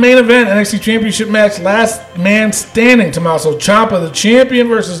 and the main event, NXT Championship match, last man standing, Tommaso Ciampa, the champion,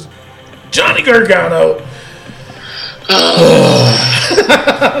 versus Johnny Gargano.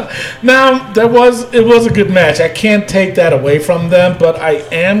 Now, it was a good match. I can't take that away from them, but I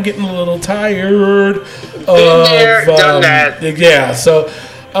am getting a little tired of... done that. Yeah, so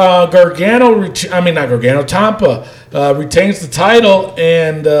Ciampa retains the title,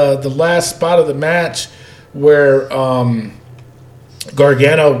 and the last spot of the match where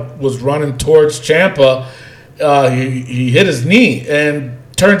Gargano was running towards Ciampa, he hit his knee, and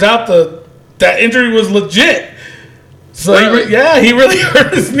turns out that injury was legit. So really? he really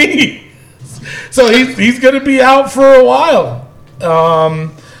hurt his knee. So he's going to be out for a while.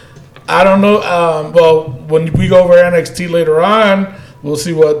 I don't know. Well, when we go over NXT later on, we'll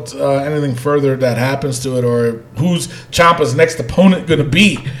see what anything further that happens to it, or who's Ciampa's next opponent going to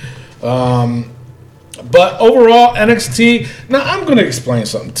be. But overall, NXT. Now I'm going to explain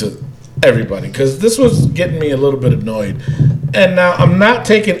something to everybody because this was getting me a little bit annoyed. And now I'm not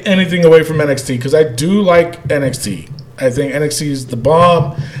taking anything away from NXT because I do like NXT. I think NXT is the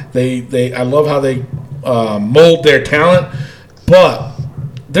bomb. I love how they mold their talent. But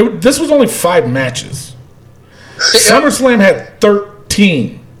this was only 5 matches. SummerSlam had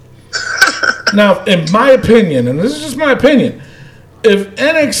 13. Now, in my opinion, and this is just my opinion, if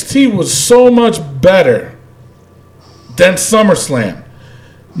NXT was so much better than SummerSlam,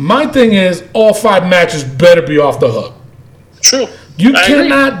 my thing is all 5 matches better be off the hook. True. You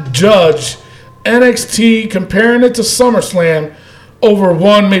cannot judge NXT comparing it to SummerSlam over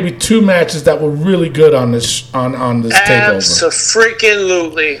 1, maybe 2 matches that were really good on this takeover.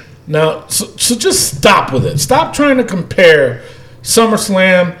 Absolutely. Now, so just stop with it. Stop trying to compare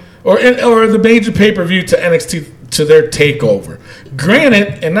SummerSlam or the major pay-per-view to NXT to their takeover.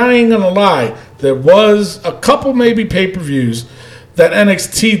 Granted, and I ain't gonna lie, there was a couple maybe pay-per-views that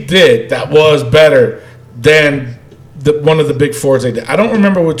NXT did that was better than one of the big 4s they did. I don't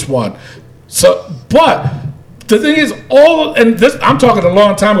remember which one. So, but the thing is, I'm talking a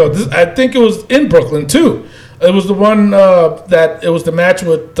long time ago. I think it was in Brooklyn too. It was the one it was the match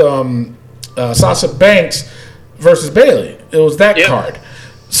with Sasha Banks versus Bayley. It was that card.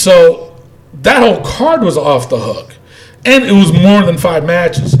 So that whole card was off the hook, and it was more than 5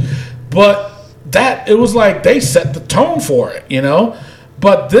 matches. But it was like they set the tone for it, you know.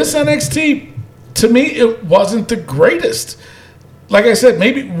 But this NXT, to me, it wasn't the greatest. Like I said,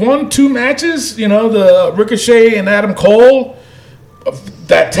 maybe 1-2 matches, you know, the Ricochet and Adam Cole,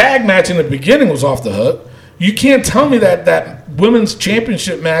 that tag match in the beginning was off the hook. You can't tell me that women's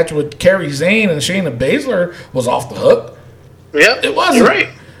championship match with Kairi Sane and Shayna Baszler was off the hook. Yep, it wasn't. You're right.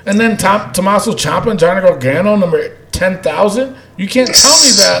 And then Tommaso Ciampa and Johnny Gargano, number 10,000. You can't tell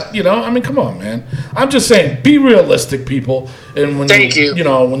me that, you know. I mean, come on, man. I'm just saying, be realistic, people. And when you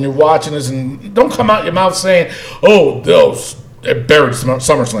know, when you're watching this, and don't come out your mouth saying, "Oh, it buried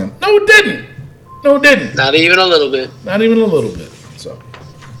SummerSlam." No, it didn't. Not even a little bit. So,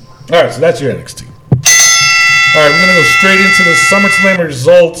 all right. So that's your NXT. All right, we're gonna go straight into the SummerSlam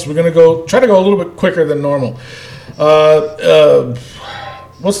results. We're gonna try to go a little bit quicker than normal.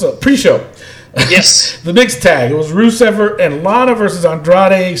 What's the pre-show? Yes. The mixed tag. It was Rusev and Lana versus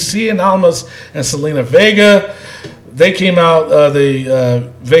Andrade, Cien Almas, and Selena Vega. They came out.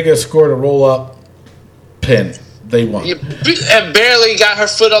 Vega scored a roll-up pin. They won. And barely got her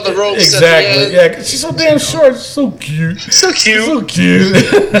foot on the ropes. Exactly. Yeah, she's so damn short. So cute. So cute.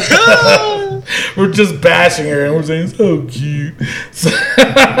 We're just bashing her and we're saying so cute. So, all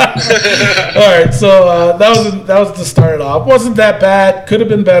right, so that was to start it off. Wasn't that bad? Could have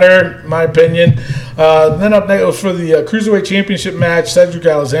been better, in my opinion. Then up next was for the Cruiserweight Championship match, Cedric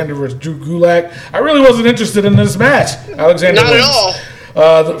Alexander versus Drew Gulak. I really wasn't interested in this match. Alexander Not wins. at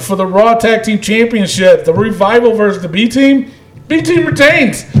all. For the Raw Tag Team Championship, the Revival versus the B Team. B Team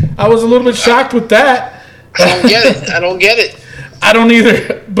retains. I was a little bit shocked with that. I don't get it. I don't get it. I don't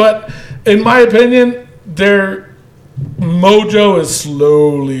either. But in my opinion, their mojo is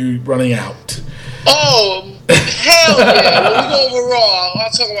slowly running out. Oh, hell yeah. When we go over Raw, I'll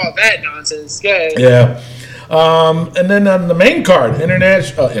talk about that nonsense. Go ahead. Yeah. And then on the main card,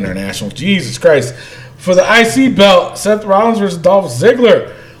 international, Jesus Christ. For the IC belt, Seth Rollins versus Dolph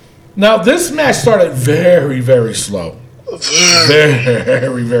Ziggler. Now, this match started very, very slow.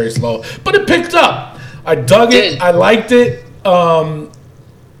 Very, very slow. But it picked up. I dug it. I liked it.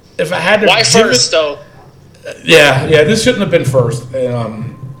 If I had to Why first, though? Yeah, this shouldn't have been first,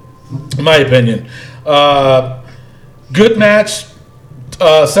 in my opinion. Good match.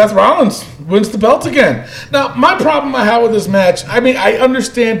 Seth Rollins wins the belt again. Now, my problem I have with this match, I mean, I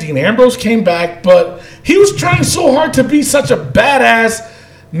understand Dean Ambrose came back, but he was trying so hard to be such a badass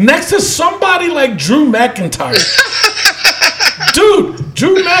next to somebody like Drew McIntyre. Dude,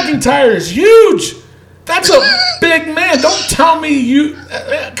 Drew McIntyre is huge. That's a big man. Don't tell me you...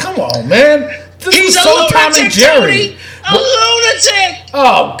 come on, man. This He's is a so lunatic, Tom and Jerry. Tony. A lunatic.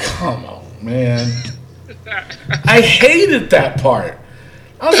 Oh, come on, man. I hated that part.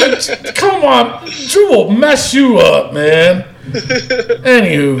 I was like, come on. Drew will mess you up, man.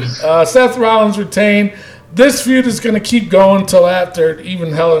 Anywho, Seth Rollins retained. This feud is going to keep going until after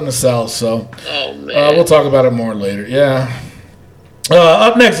even Hell in a Cell. So we'll talk about it more later. Yeah.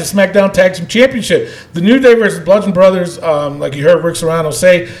 Up next, the SmackDown Tag Team Championship. The New Day versus Bludgeon Brothers. Like you heard Rick Serrano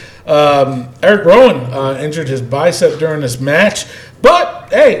say, Eric Rowan injured his bicep during this match.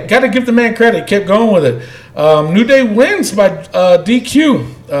 But, hey, got to give the man credit. He kept going with it. New Day wins by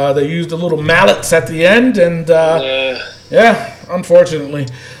DQ. They used a little mallets at the end. And, yeah, unfortunately.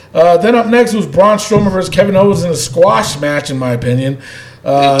 Then up next was Braun Strowman versus Kevin Owens in a squash match, in my opinion.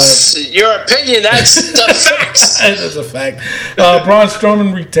 Your opinion, that's the facts. That's a fact. Braun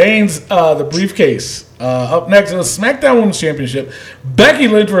Strowman retains the briefcase. Up next is the SmackDown Women's Championship. Becky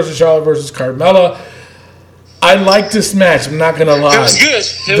Lynch versus Charlotte versus Carmella. I liked this match. I'm not going to lie. It was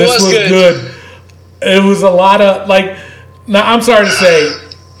good. This was good. It was a lot of, like... Now, I'm sorry to say,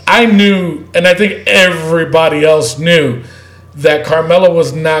 I knew, and I think everybody else knew, that Carmella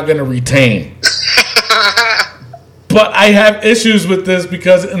was not going to retain. But I have issues with this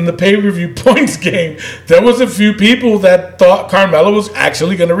because in the pay-per-view points game, there was a few people that thought Carmella was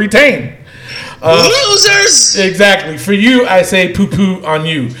actually going to retain. Losers! Exactly. For you, I say poo-poo on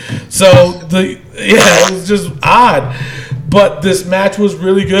you. So, it was just odd. But this match was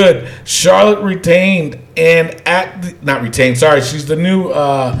really good. Charlotte retained and she's the new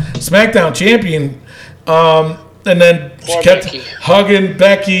SmackDown champion. And then she kept hugging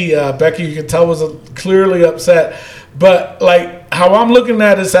Becky. Becky, you can tell, was clearly upset. But, like, how I'm looking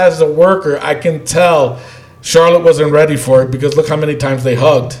at this as a worker, I can tell Charlotte wasn't ready for it because look how many times they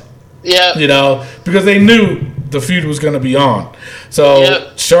hugged. Yeah. You know, because they knew the feud was going to be on.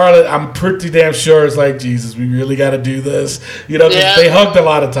 So, Charlotte, I'm pretty damn sure it's like, Jesus, we really got to do this. You know, because they hugged a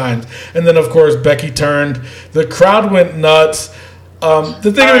lot of times. And then, of course, Becky turned. The crowd went nuts.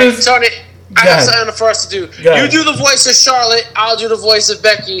 The thing is... Tony, I have something for us to do. You do the voice of Charlotte, I'll do the voice of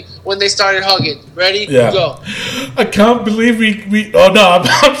Becky when they started hugging. Ready? Yeah. Go. I can't believe we oh no,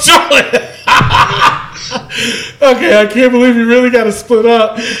 I'm Charlotte. Okay, I can't believe you really got to split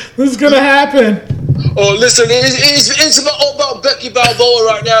up. This is going to happen. Oh, listen, it's about Becky Balboa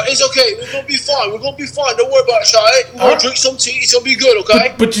right now. It's okay. We're going to be fine. We're going to be fine. Don't worry about it, Charlotte. We're going to drink some tea. It's going to be good,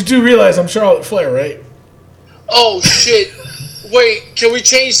 okay? But you do realize I'm Charlotte Flair, right? Oh, shit. Wait, can we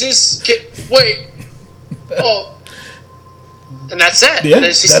change this? Wait. Oh. And that's it. Yeah, and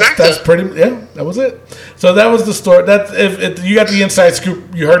then she smacked that's her. pretty. Yeah, that was it. So that was the story. That if you got the inside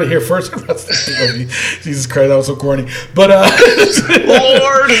scoop, you heard it here first. Jesus Christ, that was so corny. But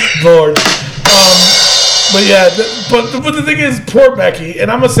Lord. But yeah, but the thing is, poor Becky, and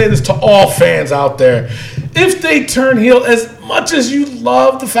I'm gonna say this to all fans out there: if they turn heel, as much as you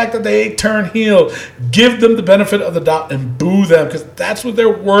love the fact that they turn heel, give them the benefit of the doubt and boo them because that's what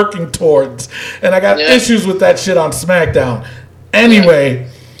they're working towards. And I got issues with that shit on SmackDown. Anyway,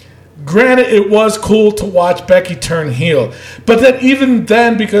 granted, it was cool to watch Becky turn heel, but then even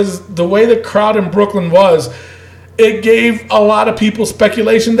then, because the way the crowd in Brooklyn was, it gave a lot of people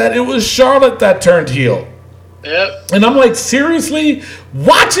speculation that it was Charlotte that turned heel. Yep. And I'm like, seriously?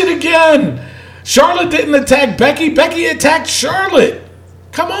 Watch it again. Charlotte didn't attack Becky. Becky attacked Charlotte.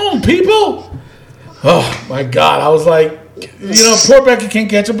 Come on, people. Oh, my God. I was like, poor Becky can't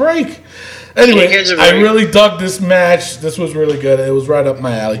catch a break. Anyway, I really dug this match. This was really good. It was right up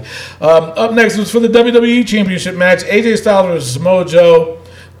my alley. Up next was for the WWE Championship match. AJ Styles versus Samoa Joe.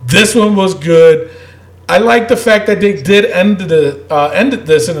 This one was good. I like the fact that they did ended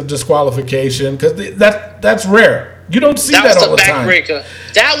this in a disqualification because that's rare. You don't see that all the time.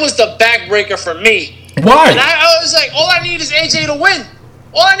 That was the backbreaker for me. Why? And I was like, all I need is AJ to win.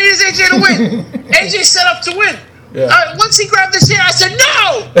 AJ set up to win. Yeah. Once he grabbed the chair, I said,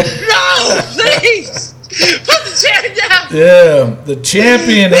 no, please, put the chair down. Yeah, the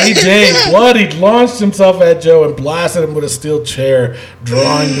champion, AJ Bloody, launched himself at Joe and blasted him with a steel chair,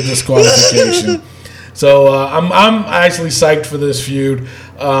 drawing the disqualification. So I'm actually psyched for this feud.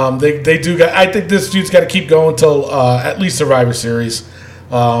 They do. I think this feud's got to keep going until at least Survivor Series.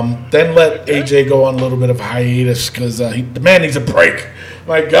 Then let AJ go on a little bit of hiatus because the man needs a break.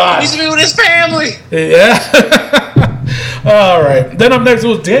 My God, he needs to be with his family. Yeah. All right. Then up next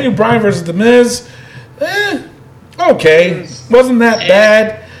was Daniel Bryan versus The Miz. Okay, wasn't that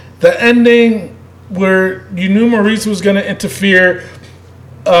bad. The ending where you knew Maurice was going to interfere.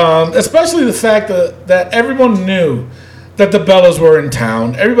 Especially the fact that everyone knew that the Bellas were in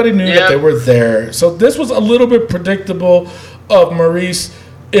town. Everybody knew that they were there. So this was a little bit predictable of Maurice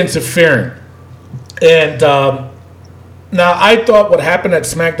interfering. And now I thought what happened at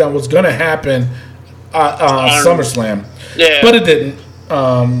SmackDown was going to happen at SummerSlam. Yeah. But it didn't.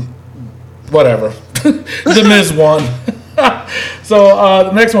 Whatever. The Miz won. So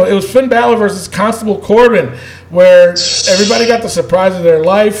the next one, it was Finn Balor versus Constable Corbin, where everybody got the surprise of their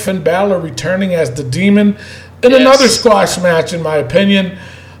life. Finn Balor returning as the Demon in another squash match, in my opinion.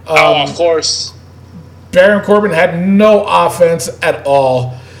 Of course. Baron Corbin had no offense at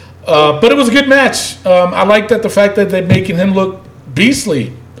all, but it was a good match. I like the fact that they're making him look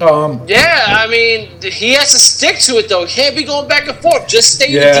beastly. I mean, he has to stick to it, though. He can't be going back and forth. Just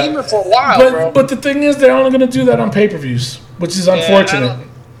stay the Demon for a while, bro. But the thing is, they're only going to do that on pay-per-views, which is unfortunate.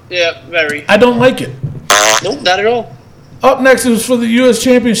 Very. I don't like it. Nope, not at all. Up next is for the U.S.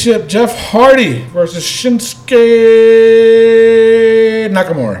 Championship, Jeff Hardy versus Shinsuke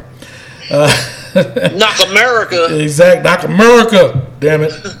Nakamura. Nakamerica. Exact. Nakamerica. Damn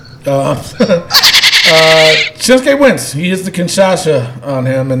it. Shinsuke wins. He hits the Kinshasa on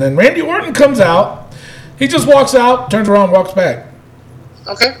him. And then Randy Orton comes out. He just walks out, turns around, walks back.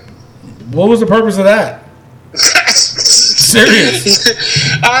 Okay. What was the purpose of that? Serious.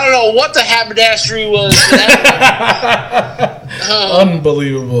 I don't know what the haberdashery was.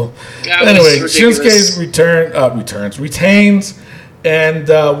 Unbelievable. Anyway, Shinsuke's retains. And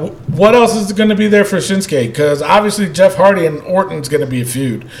what else is going to be there for Shinsuke? Because obviously Jeff Hardy and Orton's going to be a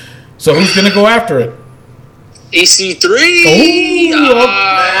feud. So who's going to go after it? EC3.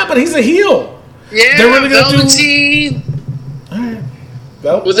 Oh, but he's a heel. Yeah, they're really going to do.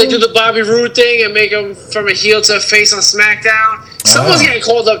 Will they do the Bobby Roode thing and make him from a heel to a face on SmackDown? Someone's getting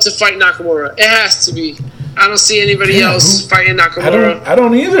called up to fight Nakamura. It has to be. I don't see anybody else fighting Nakamura. I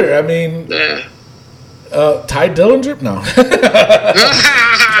don't either. I mean, Ty Dillinger? No.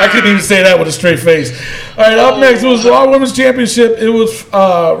 I couldn't even say that with a straight face. All right, up next was Raw Women's Championship. It was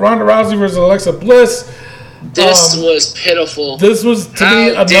Ronda Rousey versus Alexa Bliss. This was pitiful. This was, to me,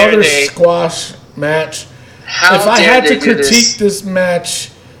 another squash match. If I had to critique this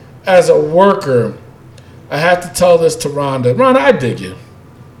match as a worker, I have to tell this to Ronda. Ronda, I dig you.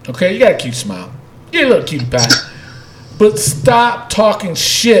 Okay, you got a cute smile. You're a little cutie pie. But stop talking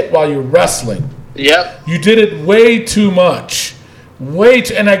shit while you're wrestling. Yep. You did it way too much.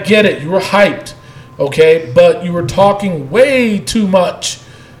 And I get it. You were hyped. Okay? But you were talking way too much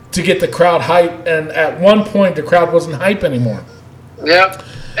to get the crowd hyped. And at one point, the crowd wasn't hype anymore. Yep.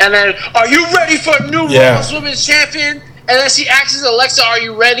 And then, are you ready for a new Raw Women's Champion? And then she asks Alexa, are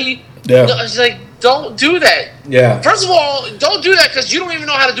you ready? Yeah. No, she's like, don't do that. Yeah. First of all, don't do that because you don't even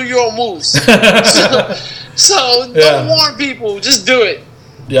know how to do your own moves. so don't warn people. Just do it.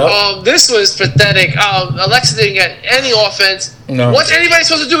 Yep. This was pathetic. Alexa didn't get any offense. No. What's anybody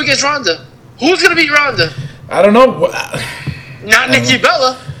supposed to do against Ronda? Who's going to beat Ronda? I don't know. Not Nikki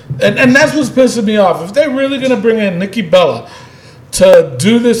Bella. And that's what's pissing me off. If they're really going to bring in Nikki Bella to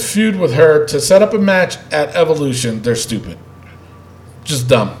do this feud with her, to set up a match at Evolution, they're stupid. Just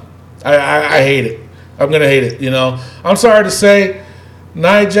dumb. I hate it. I'm going to hate it, I'm sorry to say,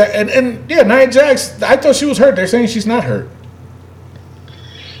 Nia Jax, Nia Jax, I thought she was hurt. They're saying she's not hurt.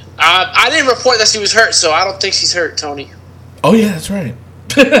 I didn't report that she was hurt, so I don't think she's hurt, Tony. Oh, yeah, that's right.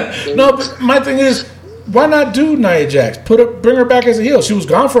 No, but my thing is, why not do Nia Jax? Bring her back as a heel. She was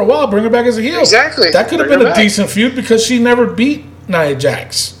gone for a while. Bring her back as a heel. Exactly. That could have been a decent feud because she never beat Nia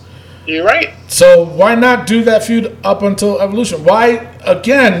Jax. You're right. So why not do that feud up until Evolution? Why,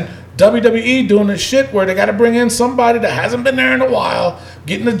 again, WWE doing this shit where they got to bring in somebody that hasn't been there in a while,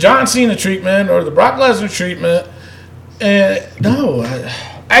 getting the John Cena treatment or the Brock Lesnar treatment. And no,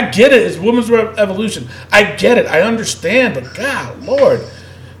 I get it. It's Women's Evolution. I get it. I understand. But God, Lord,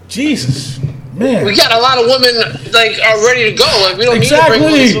 Jesus, man. We got a lot of women are ready to go. Like we don't need to bring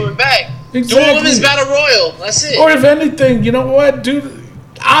these women back. Exactly. Do a women's battle royal. That's it. Or if anything, you know what, dude,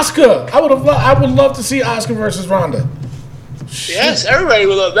 Asuka. I would love to see Asuka versus Ronda. Shit. Yes, everybody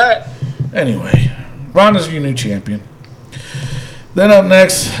would love that. Anyway, Ronda's your new champion. Then up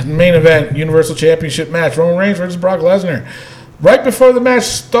next, main event, Universal Championship match, Roman Reigns versus Brock Lesnar. Right before the match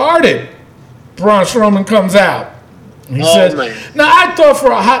started, Braun Strowman comes out. He says, man. Now I thought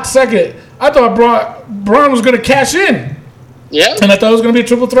for a hot second, I thought Braun was going to cash in. Yeah. And I thought it was going to be a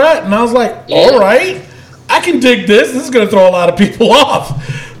triple threat. And I was like, all right, I can dig this. This is going to throw a lot of people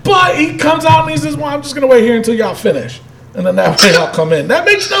off. But he comes out and he says, well, I'm just going to wait here until y'all finish. And then that way I'll come in. That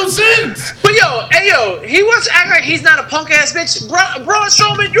makes no sense. But he wants to act like he's not a punk ass bitch. Braun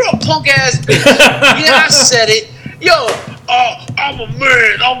Strowman, you're a punk ass bitch. Yeah, I said it. I'm a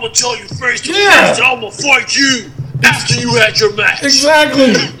man. I'm gonna tell you face to face. I'm gonna fight you after you had your match.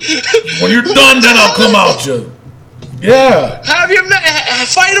 Exactly. When you're done, then I'll come out you. Yeah. Have your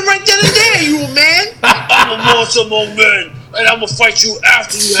fight him right then and there, you a man. I'm a monster among men, and I'm gonna fight you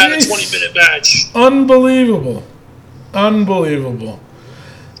after you had a 20-minute match. Unbelievable.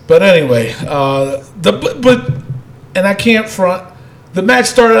 But anyway, and I can't front. The match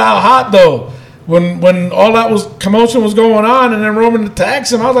started out hot though. When all that commotion was going on, and then Roman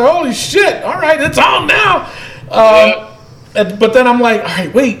attacks him, I was like, holy shit! All right, it's on now. But then I'm like, all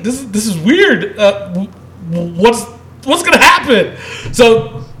right, wait, this is weird. What's gonna happen?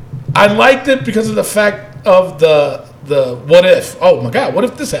 So I liked it because of the fact of the what if. Oh my God, what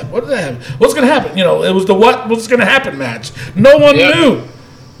if this happened? What did that happen? What's gonna happen? It was the what's gonna happen match. No one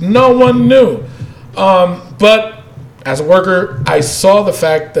knew. But as a worker, I saw the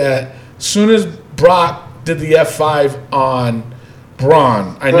fact that as soon as Brock did the F5 on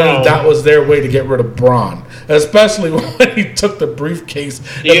Braun, I knew that was their way to get rid of Braun. Especially when he took the briefcase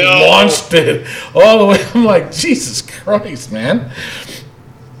and launched it all the way. I'm like, Jesus Christ, man.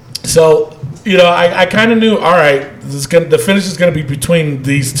 So, I kind of knew, all right, the finish is going to be between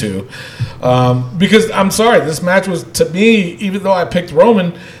these two. Because, I'm sorry, this match was, to me, even though I picked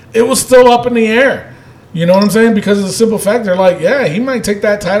Roman, it was still up in the air. You know what I'm saying? Because of the simple fact, they're like, yeah, he might take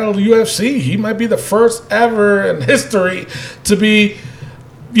that title to UFC. He might be the first ever in history to be,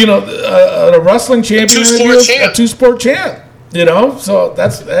 a wrestling champion. A two-sport champ. So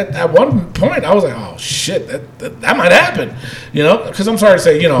that's at one point I was like, oh shit, that might happen. Because I'm sorry to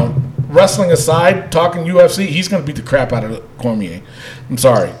say, wrestling aside, talking UFC, he's going to beat the crap out of Cormier. I'm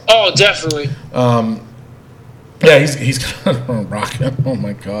sorry. Oh, definitely. Yeah, he's going to rock him. Oh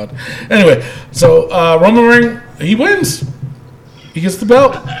my God. Anyway, so Roman Reigns, he wins. He gets the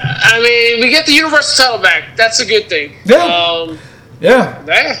belt. I mean, we get the Universal title back. That's a good thing. Yeah.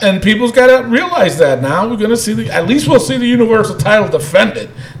 Yeah. And people's got to realize that now. We're going to see at least we'll see the Universal title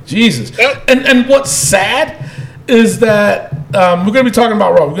defended. Jesus. Yep. And what's sad is that we're going to be talking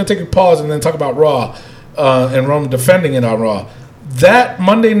about Raw. We're going to take a pause and then talk about Raw and Roman defending it on Raw. That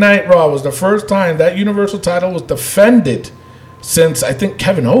Monday Night Raw was the first time that Universal title was defended since I think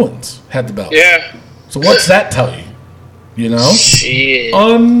Kevin Owens had the belt. Yeah. So what's that tell you? Shit.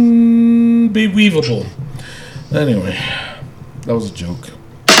 Unbelievable. Anyway, that was a joke.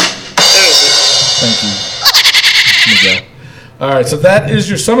 Thank you, Miguel. All right, so that is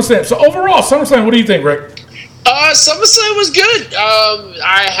your SummerSlam. So overall, SummerSlam, what do you think, Rick? SummerSlam was good.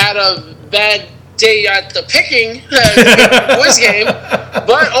 I had a bad day at the picking boys game,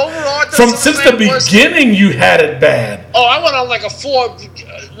 but overall, Since the beginning, you had it bad. Oh, I went on like a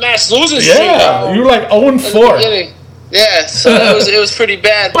 4-match losing streak. Yeah, you were like 0-4. Yeah, so it was pretty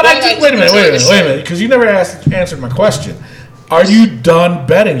bad. But wait a minute, because you never answered my question. Are you done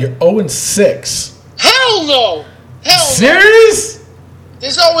betting? You're 0-6. Hell no. Serious? No.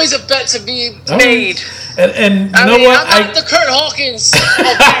 There's always a bet to be made. And you know what? I'm not the Kurt Hawkins of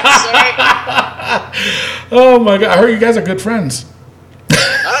bets, all right? Oh my God! I heard you guys are good friends.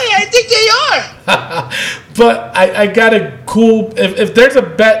 I think they are. But I got a cool. If there's a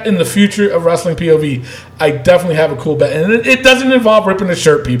bet in the future of Wrestling POV, I definitely have a cool bet, and it doesn't involve ripping a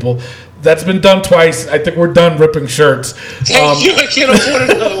shirt, people. That's been done twice. I think we're done ripping shirts. Thank you. I can't afford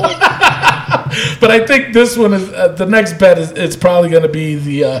another one. But I think this one is the next bet is probably going to be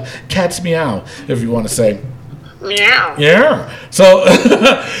the cat's meow, if you want to say. Meow. Yeah. So,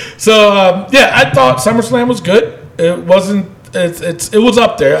 yeah, I thought SummerSlam was good. It wasn't. It was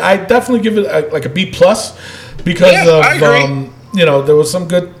up there. I definitely give it a B+ because I agree. There was some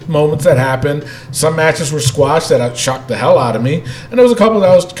good moments that happened. Some matches were squashed that shocked the hell out of me, and there was a couple that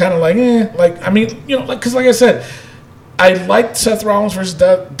I was kind of because like I said, I liked Seth Rollins versus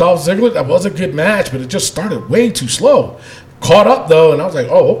Dolph Ziggler. That was a good match, but it just started way too slow. Caught up though, and I was like,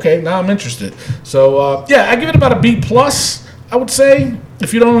 oh, okay, now I'm interested. So yeah, I give it about a B+. I would say.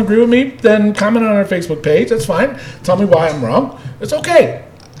 If you don't agree with me, then comment on our Facebook page. That's fine. Tell me why I'm wrong. It's okay.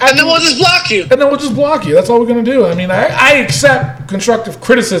 And then we'll just block you. That's all we're going to do. I mean, I accept constructive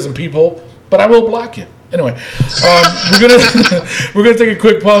criticism, people, but I will block you. Anyway, we're gonna take a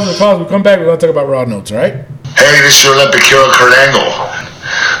quick pause. We'll come back. We're going to talk about Raw notes, all right? Hey, this is your Olympic hero, Kurt Angle.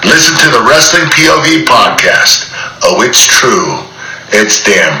 Listen to the Wrestling POV podcast. Oh, it's true. It's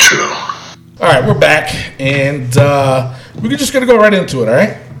damn true. All right, we're back, and we're just going to go right into it, all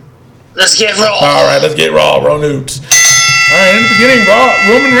right? Let's get raw. All right, let's get raw news. All right, in the beginning,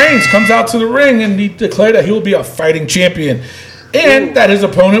 Roman Reigns comes out to the ring, and he declared that he will be a fighting champion, and that his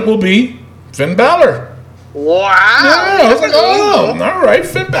opponent will be Finn Balor. Wow. Yeah, I was like, oh, all right,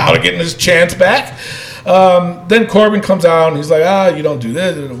 Finn Balor getting his chance back. Then Corbin comes out, and he's like, you don't do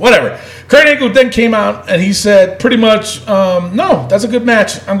this, whatever. Kurt Angle then came out, and he said pretty much, no, that's a good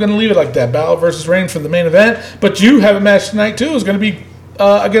match. I'm going to leave it like that. Balor versus Reigns for the main event. But you have a match tonight, too. It's going to be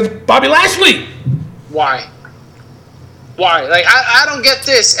against Bobby Lashley. Why? Like, I don't get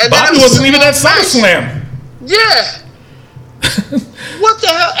this. And Bobby wasn't even at SummerSlam. Yeah. What the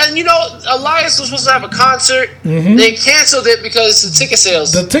hell? And Elias was supposed to have a concert. Mm-hmm. They canceled it because of ticket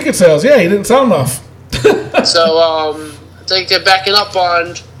sales. The ticket sales, yeah, he didn't sell enough. So, I think they're backing up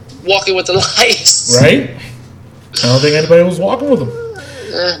on walking with Elias. Right? I don't think anybody was walking with him.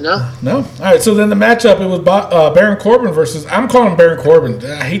 No. All right, so then the matchup, it was Baron Corbin versus, I'm calling him Baron Corbin.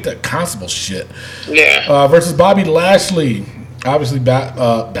 I hate that constable shit. Yeah. Versus Bobby Lashley. Obviously,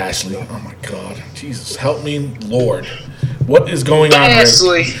 Bashley. Oh, my God. Jesus, help me, Lord. What is going on here?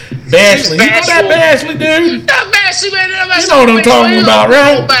 Bashley. You know that Bashley, dude? Not Bashley, man. You know what I'm talking about,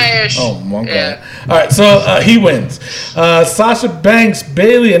 right? Bash. Oh, my God. All right, so he wins. Sasha Banks,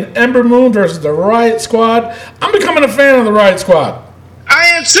 Bayley, and Ember Moon versus the Riot Squad. I'm becoming a fan of the Riot Squad. I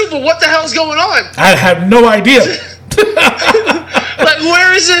am too, but what the hell's going on? I have no idea. Like,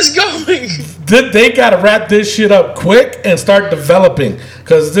 where is this going? They got to wrap this shit up quick and start developing.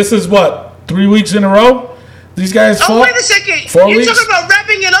 Because this is, 3 weeks in a row? These guys fought? Oh, wait a second. 4 You're weeks? talking about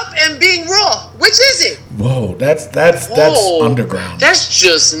wrapping it up and being raw. Which is it? Whoa, that's underground. That's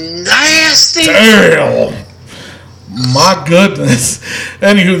just nasty. Damn. My goodness.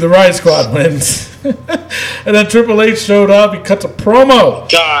 Anywho, the Riot Squad wins. And then Triple H showed up. He cuts a promo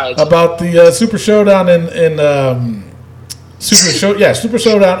about the Super Showdown Super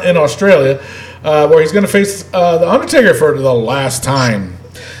Showdown in Australia, where he's going to face the Undertaker for the last time.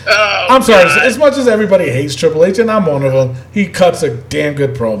 I'm sorry. As much as everybody hates Triple H, and I'm one of them, he cuts a damn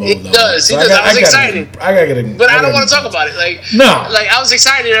good promo. He does. So I was excited. I gotta get it. But I don't want to talk about it. Like I was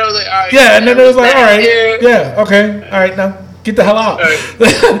excited. I was like, all right. Yeah, and then it was like, all right. Yeah, okay. All right, now get the hell out. All right.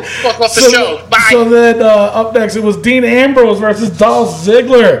 Fuck off the show. Bye. So then up next, it was Dean Ambrose versus Dolph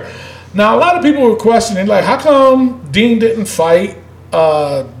Ziggler. Now, a lot of people were questioning, like, how come Dean didn't fight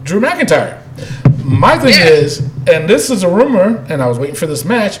Drew McIntyre? My thing is, and this is a rumor, and I was waiting for this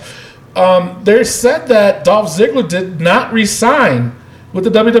match, they said that Dolph Ziggler did not re-sign with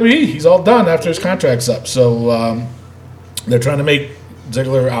the WWE. He's all done after his contract's up. So they're trying to make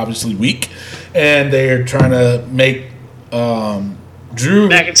Ziggler obviously weak, and they're trying to make Drew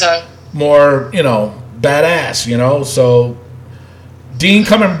McIntyre more, badass, So Dean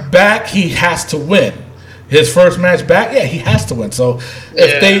coming back, he has to win. His first match back, he has to win. So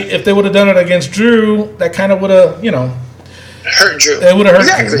if they would have done it against Drew, that kind of would have, hurt Drew. It would have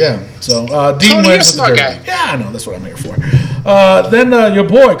hurt Drew, yeah. So Dean wins with the guy. Yeah, I know. That's what I'm here for. Then your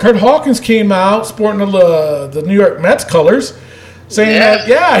boy, Kurt Hawkins, came out sporting the New York Mets colors, saying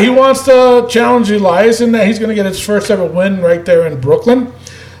that, he wants to challenge Elias and that he's going to get his first ever win right there in Brooklyn.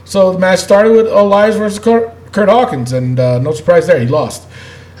 So the match started with Elias versus Kurt Hawkins, and no surprise there, he lost.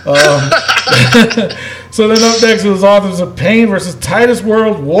 So then up next was Authors of Pain versus Titus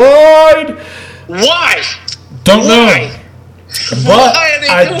Worldwide. Why? Don't know. But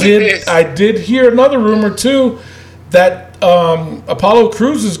I did hear another rumor too that Apollo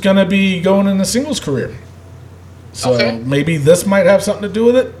Crews is going to be going in a singles career. So maybe this might have something to do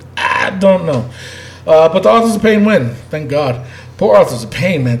with it. I don't know. But the Authors of Pain win. Thank God. Poor Arthur's a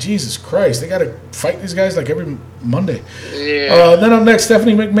pain, man. Jesus Christ. They got to fight these guys like every Monday. Yeah. Then up next,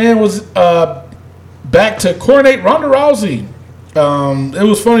 Stephanie McMahon was back to coronate Ronda Rousey. It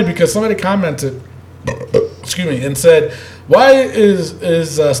was funny because somebody commented, excuse me, and said, "Why is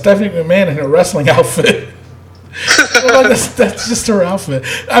Stephanie McMahon in her wrestling outfit?" Well, that's just her outfit.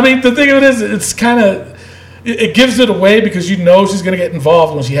 I mean, the thing of it is, it's kind of it gives it away because you know she's gonna get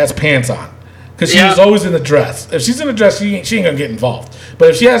involved when she has pants on. Because she was always in a dress. If she's in a dress, she ain't gonna get involved. But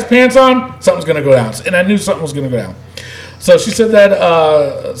if she has pants on, something's gonna go down. And I knew something was gonna go down. So she said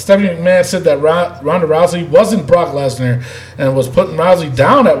that Stephanie McMahon said that Ronda Rousey wasn't Brock Lesnar and was putting Rousey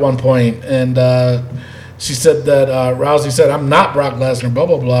down at one point. And she said that Rousey said, "I'm not Brock Lesnar," blah,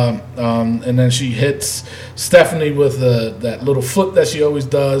 blah, blah. And then she hits Stephanie with that little flip that she always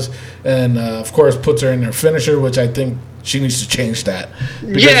does. And, of course, puts her in her finisher, which I think she needs to change that.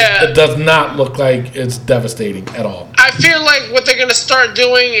 Because it does not look like it's devastating at all. I feel like what they're going to start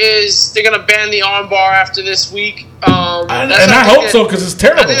doing is they're going to ban the armbar after this week. And I hope so, because it's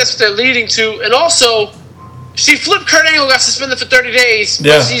terrible. I think that's what they're leading to. And also, she flipped Kurt Angle, got suspended for 30 days,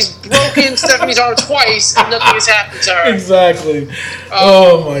 but she's broken Stephanie's arm twice, and nothing has happened to her. Exactly.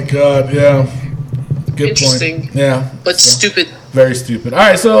 Oh, my God, yeah. Good interesting, point. Yeah. But stupid. Very stupid. All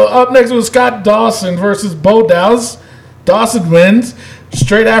right, so up next was Scott Dawson versus Bo Dallas. Dawson wins.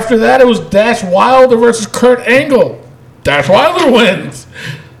 Straight after that, it was Dash Wilder versus Kurt Angle. Dash Wilder wins.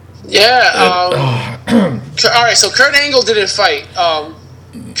 Yeah. All right, so Kurt Angle didn't fight.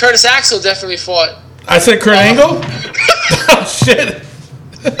 Curtis Axel definitely fought. I said Kurt Angle? Oh, shit.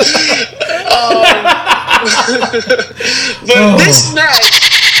 But this match,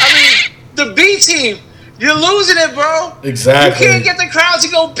 I mean, the B team, you're losing it, bro. Exactly. You can't get the crowd to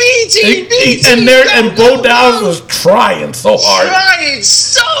go B team, B team. And Bo Dallas was trying so hard. Trying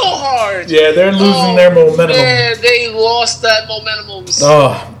so hard. Yeah, they're losing their momentum. Man, they lost that momentum.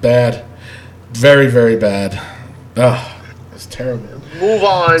 Oh, bad. Very, very bad. Oh, it's terrible. Move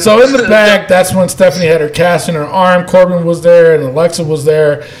on. So in the back, that's when Stephanie had her cast in her arm. Corbin was there and Alexa was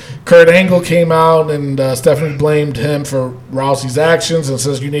there. Kurt Angle came out and Stephanie blamed him for Rousey's actions and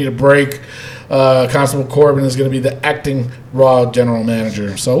says, "You need a break." Constable Corbin is going to be the acting Raw general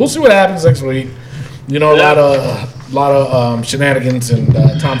manager. So we'll see what happens next week. You know, a lot of shenanigans and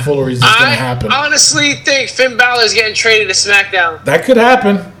tomfoolery is going to happen. I honestly think Finn Balor is getting traded to SmackDown. That could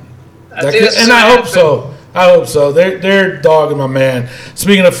happen. I hope so. I hope so. They're dogging my man.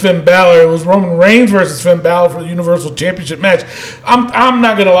 Speaking of Finn Balor, it was Roman Reigns versus Finn Balor for the Universal Championship match. I'm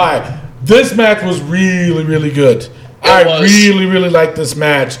not gonna lie. This match was really, really good. I really, really like this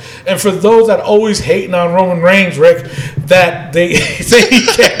match. And for those that always hating on Roman Reigns, Rick, that they say he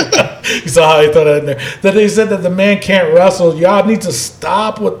can't. You saw how he threw that in there. That they said that the man can't wrestle. Y'all need to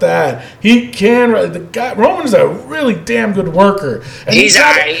stop with that. He can. The guy Roman's a really damn good worker. And he's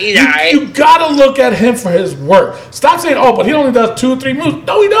alright. You gotta look at him for his work. Stop saying, "Oh, but he only does 2 or 3 moves."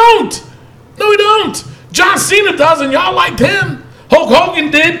 No, he don't. No, he don't. John Cena does, and y'all liked him. Hulk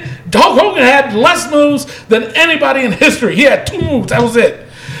Hogan did. Hulk Hogan had less moves than anybody in history. He had 2 moves. That was it.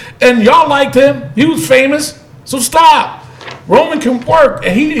 And y'all liked him. He was famous. So stop. Roman can work,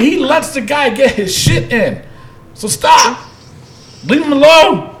 and he lets the guy get his shit in. So stop. Leave him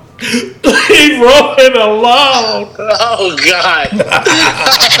alone. Leave Roman alone. Oh, God.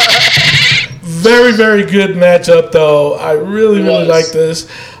 Very, very good matchup, though. I really, really like this.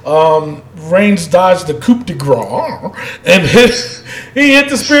 Reigns dodged the coup de grace and he hit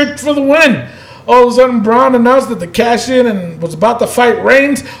the spear for the win. All of a sudden, Braun announced that the cash in and was about to fight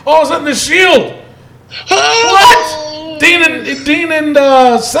Reigns. All of a sudden, the Shield. What? Dean and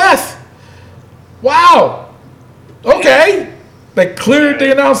Seth. Wow. Okay. They cleared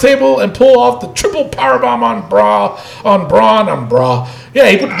the announce table and pulled off the triple powerbomb on Braun. Yeah,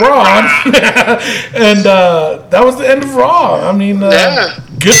 he put Braun on. And that was the end of Raw. I mean,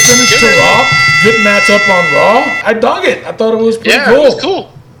 good finish to Raw. Good matchup on Raw. I dug it. I thought it was pretty cool. Yeah, it was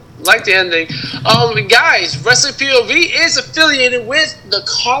cool. Like the ending. Guys, Wrestling POV is affiliated with the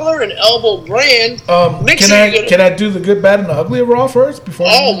Collar and Elbow brand. Can I do the good, bad, and the ugly of Raw first?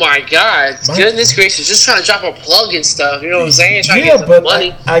 Oh my God! Goodness gracious! Just trying to drop a plug and stuff. You know what I'm saying? Trying to get some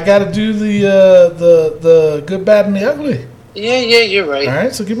money. I got to do the good, bad, and the ugly. Yeah, you're right. All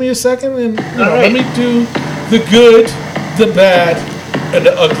right, so give me a second and let me do the good, the bad, and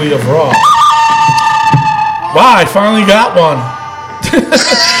the ugly of Raw. Wow, I finally got one.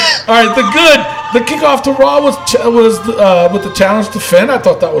 All right, the kickoff to Raw was with the challenge to Finn. I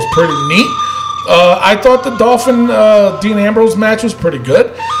thought that was pretty neat. I thought the Dolphin Dean Ambrose match was pretty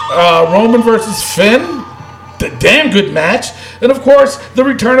good. Roman versus Finn. damn good match. And, of course, the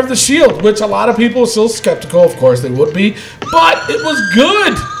return of the Shield, which a lot of people are still skeptical. Of course, they would be. But it was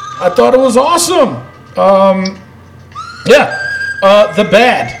good. I thought it was awesome. The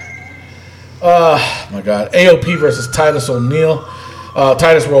Bad. My God. AOP versus Titus O'Neil.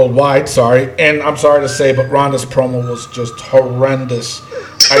 Titus Worldwide, sorry. And I'm sorry to say, but Ronda's promo was just horrendous.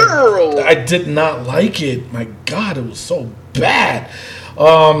 I did not like it. My God, it was so bad.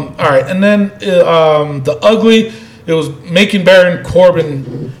 All right, and then the Ugly, it was making Baron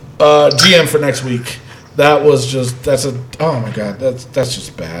Corbin GM for next week. That was just, oh my God, that's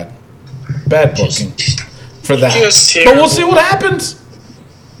just bad. Bad booking for that. But we'll see what happens.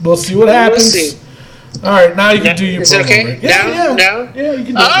 We'll see what happens. We'll see. All right, now you can do your promo. Is it okay? Yeah, you can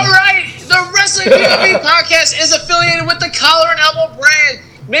do it. All right, the Wrestling POV podcast is affiliated with the Collar and Elbow brand.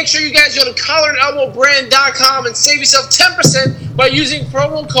 Make sure you guys go to collarandelbowbrand.com and save yourself 10% by using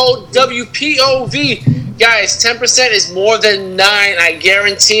promo code WPOV. Guys, 10% is more than 9, I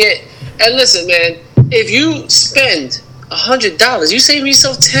guarantee it. And listen, man, if you spend $100, you save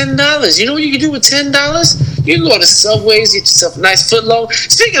yourself $10. You know what you can do with $10? You can go to Subways, get yourself a nice foot long.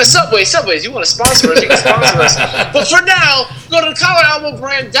 Speaking of Subways, you want to sponsor us, you can sponsor us. But for now, go to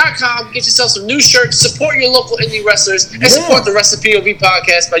collarandelbowbrand.com, get yourself some new shirts, support your local indie wrestlers, and support the Wrestling POV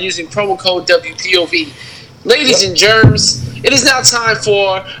podcast by using promo code WPOV. Ladies and germs, it is now time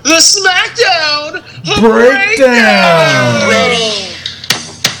for the SmackDown Breakdown. Ready.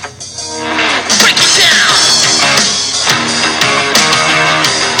 Break it down.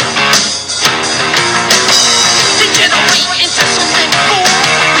 Degenerate into something cool.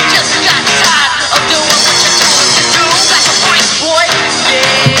 We just got tired of doing what you told us to do. That's a break, boy.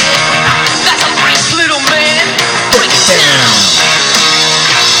 Yeah. That's a break, little man. Break it down.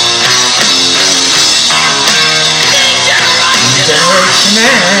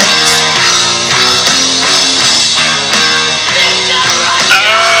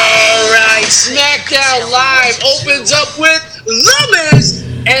 Alright, SmackDown Live opens up with The Miz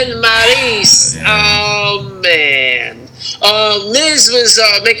and Maryse. Oh man. Miz was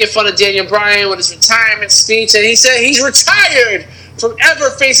making fun of Daniel Bryan with his retirement speech, and he said he's retired from ever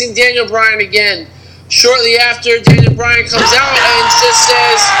facing Daniel Bryan again. Shortly after, Daniel Bryan comes out and just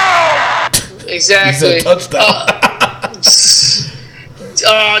says, exactly.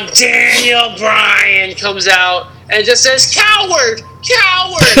 Daniel Bryan comes out and just says, coward,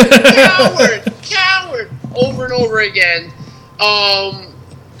 coward, coward, coward, over and over again.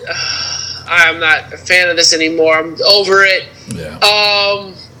 I'm not a fan of this anymore. I'm over it. Yeah.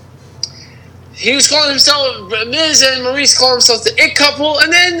 He was calling himself, Miz and Maryse calling themselves the It Couple,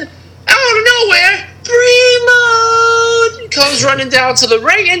 and then out of nowhere, Primo comes running down to the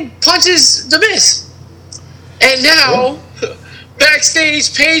ring and punches the Miz. And now,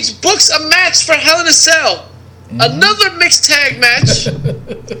 backstage, Paige books a match for Hell in a Cell. Another mixed tag match.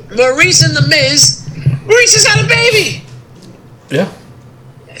 Maryse and the Miz. Maryse has had a baby. Yeah.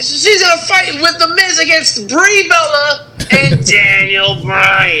 She's gonna fight with the Miz against Brie Bella and Daniel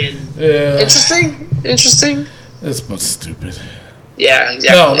Bryan. Yeah. Interesting. This was stupid. Yeah,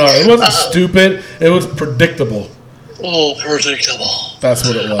 exactly. No, it wasn't stupid. It was predictable. Oh, predictable. That's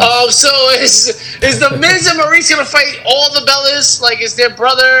what it was. So is the Miz and Maryse gonna fight all the Bellas? Like, is their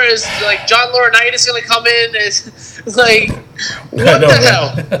brother? Is like John Laurinaitis gonna come in? It's like, what the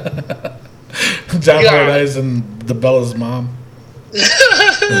hell? John Laurinaitis and the Bella's mom.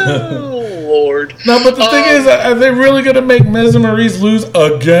 Oh, Lord. No, but the thing is, are they really gonna make Miz and Maryse lose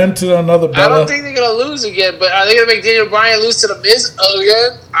again to another Bella? I don't think they're gonna lose again. But are they gonna make Daniel Bryan lose to the Miz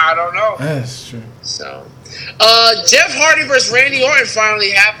again? I don't know. That's true. So. Jeff Hardy versus Randy Orton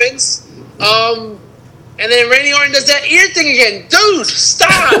finally happens. And then Randy Orton does that ear thing again. Dude,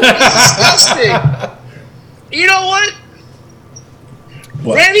 stop! It's disgusting. You know what?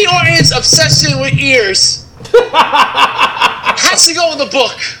 Randy Orton's obsession with ears has to go in the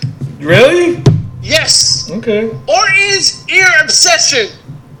book. Really? Yes. Okay. Orton's ear obsession.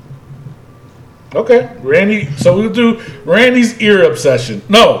 Okay, Randy. So we'll do Randy's ear obsession.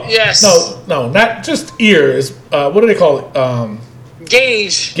 No. Yes. No, not just ear. Is what do they call it?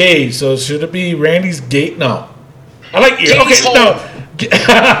 Gauge. Gauge. So should it be Randy's gate? No. I like ear. Gauge okay, hole. no.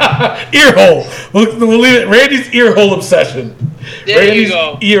 Ear hole. We'll leave it. Randy's ear hole obsession. There Randy's you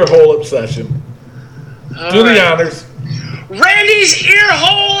go. Ear hole obsession. Do the honors. Randy's ear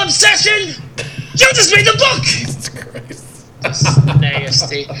hole obsession. You just made the book. Jesus Christ. It's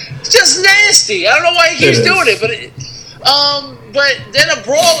nasty. It's just nasty. I don't know why he keeps doing it, but then a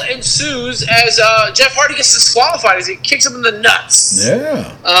brawl ensues as Jeff Hardy gets disqualified as he kicks him in the nuts.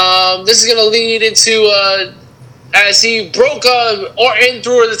 Yeah. This is gonna lead into as he broke Orton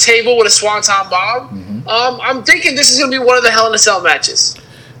through the table with a Swanton Bomb. I'm thinking this is going to be one of the Hell in a Cell matches.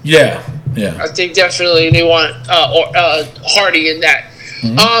 Yeah. I think definitely they want Hardy in that.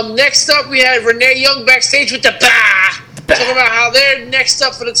 Next up, we had Renee Young backstage with the talking about how they're next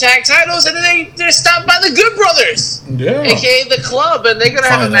up for the tag titles, and then they're stopped by the Good Brothers, aka the Club, and they're going to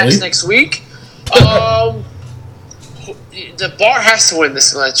have a match next week. The Bar has to win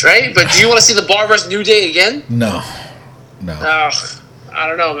this match, right? But do you want to see the Bar versus New Day again? No. I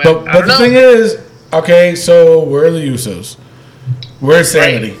don't know, man. But the thing is, okay, so where are the Usos? Where's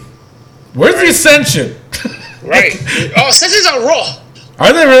Sanity? Right. Where's the Ascension? Right. Ascension's on Raw.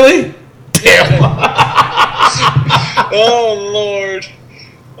 Are they really? Damn. Oh, Lord.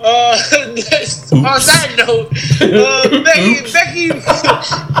 On that note,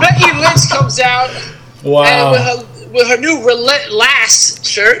 Becky Lynch comes out. Wow. And with her new Last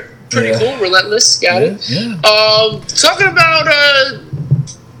shirt. Pretty cool. Relentless. Got it. Yeah. Talking about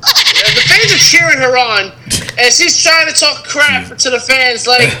the fans are cheering her on, and she's trying to talk crap to the fans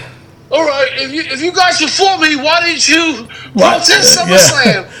like, all right, if you guys before me, why didn't you protest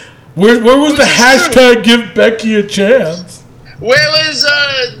SummerSlam? Where was the hashtag give Becky a chance? Where was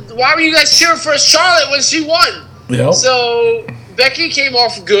why were you guys cheering for Charlotte when she won? Yep. So Becky came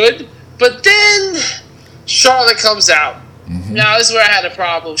off good, but then Charlotte comes out. Now this is where I had a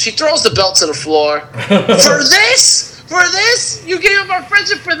problem. She throws the belt to the floor. For this, you gave up our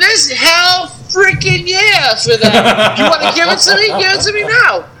friendship for this? Hell freaking yeah for that. You want to give it to me? Give it to me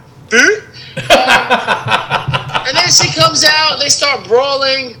now. And then she comes out. They start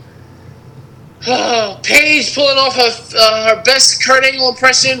brawling. Paige pulling off her best Kurt Angle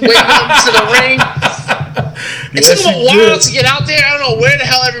impression, waving him to the ring. It took him a while to get out there. I don't know where the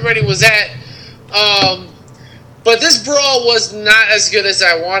hell everybody was at. But this brawl was not as good as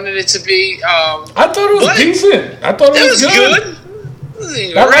I wanted it to be. I thought it was decent. I thought it was good.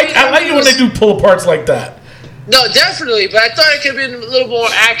 I like it when they do pull aparts like that. No, definitely. But I thought it could have been a little more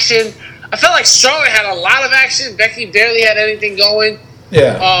action. I felt like Charlotte had a lot of action. Becky barely had anything going.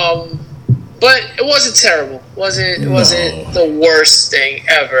 Yeah. But it wasn't terrible. It wasn't the worst thing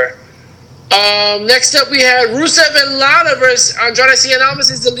ever. Next up, we had Rusev and Lana versus Andrade Cien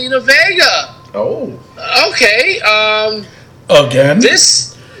Almas and Zelina Vega. Oh. Okay. Again?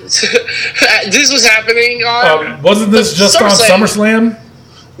 This was happening on... wasn't this just on SummerSlam?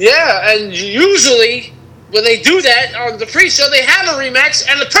 Yeah, and usually when they do that on the pre-show, they have a rematch,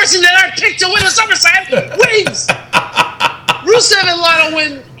 and the person that I picked to win the SummerSlam wins. Rusev and Lana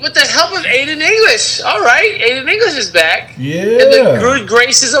win with the help of Aiden English. All right, Aiden English is back. Yeah. In the good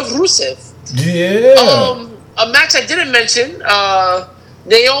graces of Rusev. Yeah. A match I didn't mention,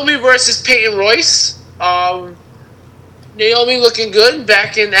 Naomi versus Peyton Royce. Naomi looking good,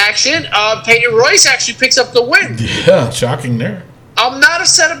 back in action. Peyton Royce actually picks up the win. Yeah, shocking there. I'm not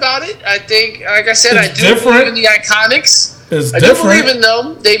upset about it. I think, like I said, I do believe in the Iconics. It's I do believe in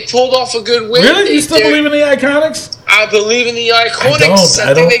them. They pulled off a good win. Really? You still believe in the Iconics? I believe in the Iconics.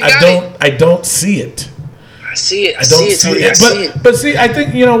 I don't see it. I see it. I see it. But see, I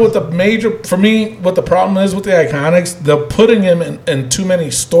think, what the problem is with the Iconics, they're putting him in too many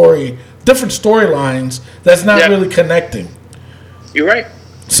different storylines that's not really connecting. You're right.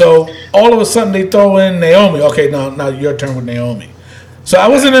 So all of a sudden they throw in Naomi. Okay, now your turn with Naomi. So I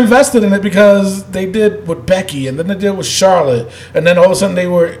wasn't invested in it because they did with Becky and then they did with Charlotte, and then all of a sudden they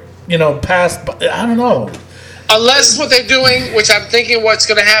were, past. I don't know. Unless what they're doing, which I'm thinking what's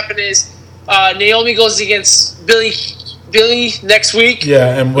going to happen is Naomi goes against Billy next week.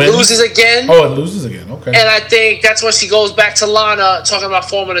 Yeah, and loses again. Oh, it loses again. Okay. And I think that's when she goes back to Lana, talking about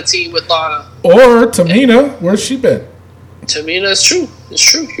forming a team with Lana. Or Tamina, where's she been? Tamina, it's true. It's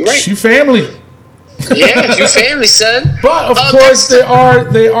true. You're right. She family. Yeah, you family, son. But of course, they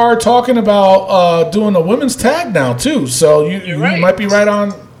are talking about doing a women's tag now too. So you might be right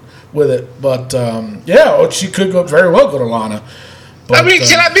on with it. But she could very well go to Lana. But,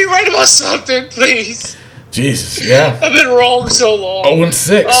 can I be right about something, please? Jesus, yeah. I've been wrong so long.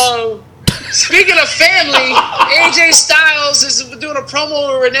 0-6. Speaking of family, AJ Styles is doing a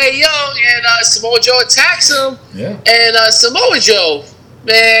promo with Renee Young, and Samoa Joe attacks him. Yeah. And Samoa Joe,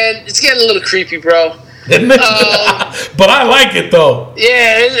 man, it's getting a little creepy, bro. Isn't it? But I like it, though.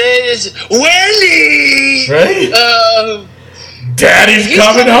 Yeah, it's Wendy! Right? Daddy's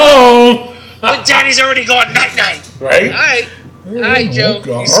coming home! But Daddy's already gone night-night. Right? All right, Joe.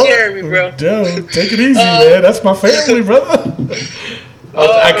 You scared me, bro. Joe, take it easy, man. That's my family, brother.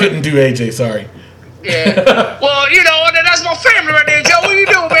 I couldn't do AJ, sorry. Yeah. Well, that's my family right there, Joe. What you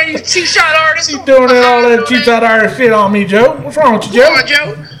doing, man? You cheap shot artist. You doing all that cheap shot artist shit on me, Joe? What's wrong with you, Joe? Come on,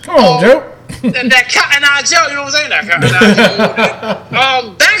 Joe. Come on, Joe. that Cotton Eye Joe, you know what I'm saying? That Cotton Eye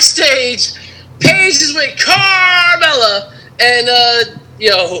Joe. Backstage, Paige is with Carmella and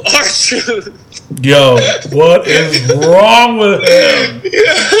R-Truth. Yo, what is wrong with him?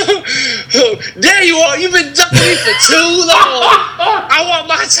 There you are. You've been ducking me for too long. I want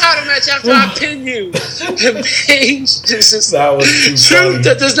my title match after I pin you. And Paige, that was too truth funny.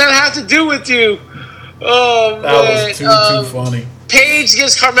 that does not have to do with you. Oh, that man. was too funny. Paige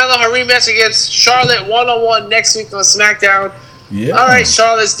gives Carmella her rematch against Charlotte one-on-one next week on SmackDown. Yeah. All right,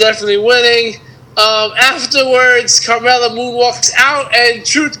 Charlotte's definitely winning. Afterwards, Carmella moonwalks out and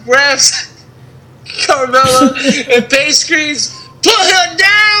Truth grabs Carmella and Paige screams, "Put her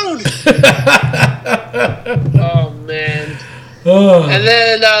down!" Oh, man. And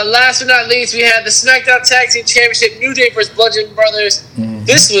then, last but not least, we had the SmackDown Tag Team Championship, New Day versus Bludgeon Brothers. Mm-hmm.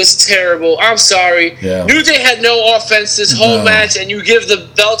 This was terrible. I'm sorry. Yeah. New Day had no offense this whole match, and you give the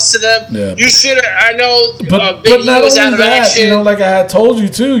belts to them. Yeah. You should have. I know but Big E not was only out of that, action. like I had told you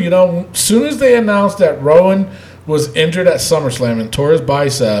too, as soon as they announced that Rowan was injured at SummerSlam and tore his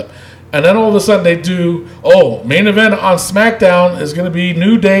bicep, and then all of a sudden they do, main event on SmackDown is going to be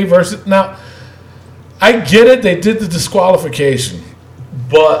New Day versus... Now, I get it, they did the disqualification,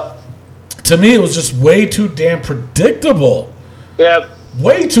 but to me it was just way too damn predictable. Yeah.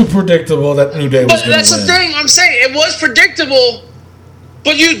 Way too predictable that New Day was going to win. But that's the thing, I'm saying, it was predictable,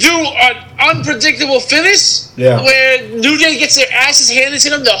 but you do an unpredictable finish where New Day gets their asses handed to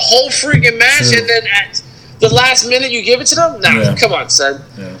them the whole freaking match, and then at the last minute you give it to them? Nah, come on, son.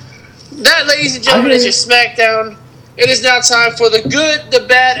 Yeah. That, ladies and gentlemen, is your SmackDown. It is now time for the good, the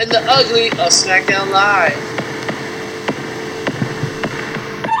bad, and the ugly of SmackDown Live.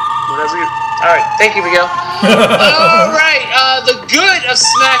 All right, thank you, Miguel. All right, the good of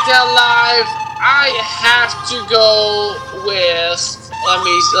SmackDown Live. I have to go with. Let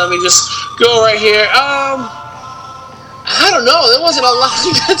me just go right here. I don't know. There wasn't a lot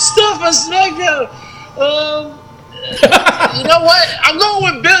of good stuff on SmackDown. You know what? I'm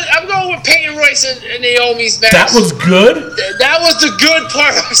going with Peyton Royce and Naomi's match. That was good? That was the good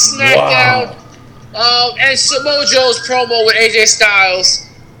part of SmackDown. Wow. And Samoa Joe's promo with AJ Styles.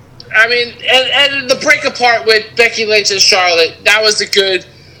 I mean, and the break apart with Becky Lynch and Charlotte. That was the good.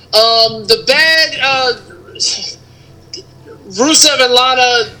 The bad, Rusev and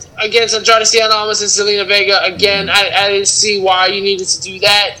Lana against Andrade Cien Almas and Zelina Vega. Again, I didn't see why you needed to do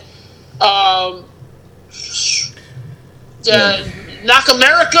that. Knock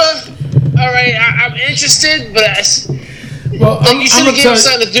America. All right, I'm interested, but you should have given him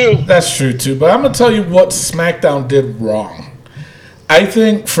something to do. That's true too, but I'm gonna tell you what SmackDown did wrong. I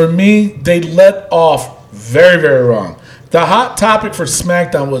think for me, they let off very, very wrong. The hot topic for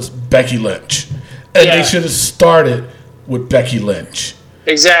SmackDown was Becky Lynch, and they should have started with Becky Lynch.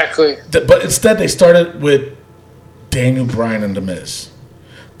 Exactly. But instead, they started with Daniel Bryan and The Miz.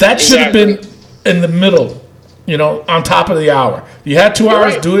 That should have been in the middle. On top of the hour. You had 2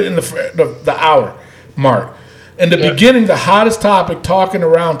 hours, do it in the hour mark. In the beginning, the hottest topic talking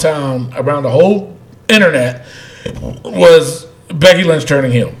around town, around the whole internet, was Becky Lynch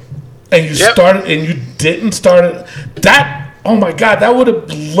turning heel. And you started, and you didn't start it. That, oh my God, that would have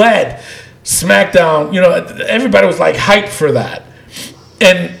led SmackDown. Everybody was like hyped for that.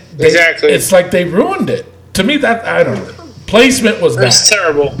 And it's like they ruined it. To me, that, I don't know. Placement was bad. It was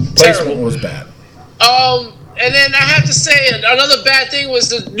terrible. Placement was bad. And then I have to say another bad thing was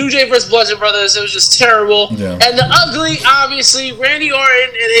the New Day versus Bludgeon Brothers. It was just terrible. Yeah. And the ugly, obviously, Randy Orton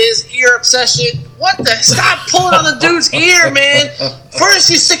and his ear obsession. What the? Stop pulling on the dude's ear, man.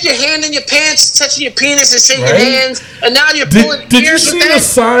 First you stick your hand in your pants, touching your penis and shaking hands, and now you're pulling ears with that. Did you see the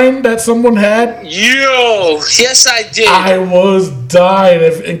sign that someone had? Yo, yes I did. I was dying.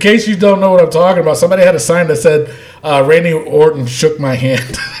 In case you don't know what I'm talking about, somebody had a sign that said, Randy Orton shook my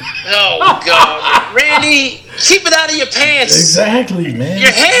hand. Oh, God. Randy, keep it out of your pants. Exactly, man.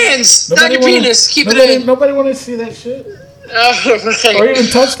 Your hands, not your penis. Keep it in. Nobody want to see that shit. Right. Or even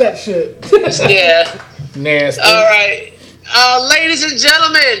touch that shit. Yeah. Nasty. All right. Ladies and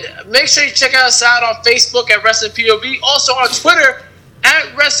gentlemen, make sure you check us out on Facebook at Wrestling POV. Also on Twitter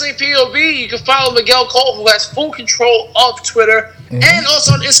at Wrestling POV. You can follow Miguel Cole, who has full control of Twitter. Mm-hmm. And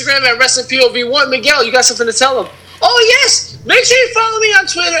also on Instagram at Wrestling POV1. Miguel, you got something to tell them? Oh, yes. Make sure you follow me on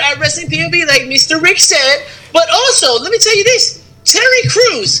Twitter at Wrestling POV, like Mr. Rick said. But also, let me tell you this. Terry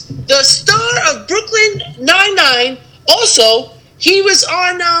Crews, the star of Brooklyn Nine-Nine, also, he was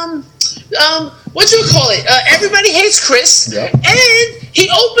on, what you call it? Everybody Hates Chris. Yep. And he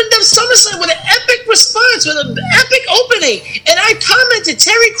opened up SummerSlam with an epic response, with an epic opening. And I commented,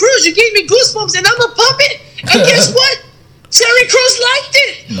 Terry Crews, you gave me goosebumps, and I'm a puppet. And guess what? Terry Crews liked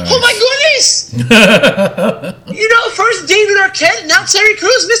it. Nice. Oh my goodness! First David Arquette, now Terry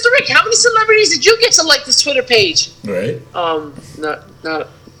Crews. Mr. Rick, how many celebrities did you get to like this Twitter page? Right. None.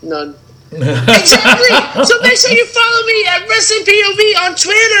 Exactly. So make sure you follow me at Wrestling POV on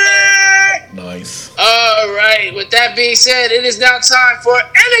Twitter. Nice. All right. With that being said, it is now time for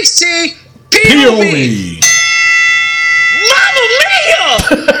NXT POV. Mamma mia!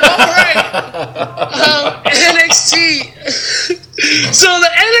 All right. NXT. So the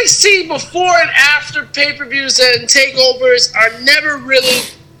NXT before and after pay-per-views and takeovers are never really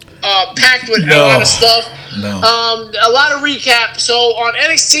packed with a lot of stuff. No. A lot of recap. So on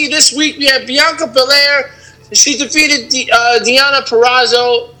NXT this week we have Bianca Belair. She defeated Deonna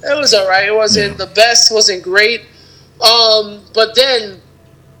Purrazzo. It was alright. It wasn't the best. Wasn't great. But then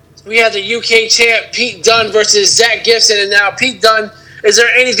we had the UK champ Pete Dunne versus Zach Gibson, and now Pete Dunne. Is there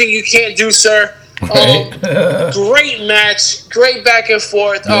anything you can't do, sir? Right. Great match. Great back and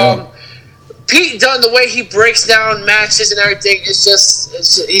forth. Yeah. Pete Dunne, the way he breaks down matches and everything, he's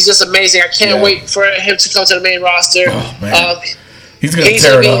just amazing. I can't wait for him to come to the main roster. Oh, man. He's going to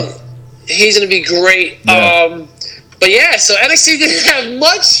tear it up. He's going to be great. Yeah. But yeah, so NXT didn't have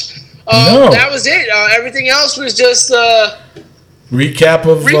much. No. That was it. Everything else was just recap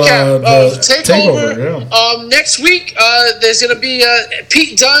of Takeover. Yeah. Next week, there's going to be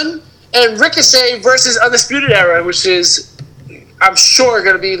Pete Dunne and Ricochet versus Undisputed Era, which is, I'm sure,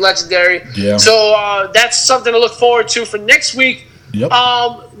 going to be legendary. Yeah. So that's something to look forward to for next week. Yep.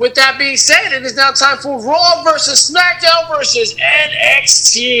 With that being said, it is now time for Raw versus SmackDown versus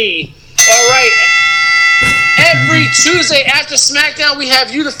NXT. All right. Every Tuesday after SmackDown, we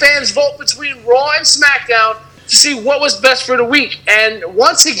have you, the fans, vote between Raw and SmackDown to see what was best for the week. And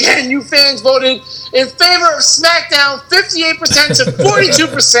once again, you fans voted in favor of SmackDown 58% to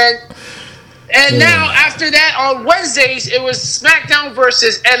 42%. And now, after that, on Wednesdays, it was SmackDown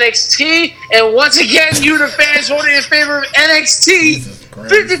versus NXT. And once again, you, the fans, voted in favor of NXT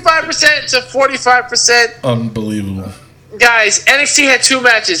 55% to 45%. Unbelievable. Guys, NXT had 2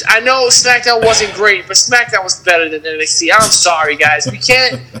 matches. I know SmackDown wasn't great, but SmackDown was better than NXT. I'm sorry, guys. We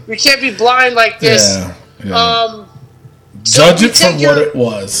can't be blind like this. Yeah. Judge it for what it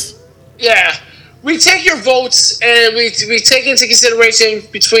was. Yeah. We take your votes and we take into consideration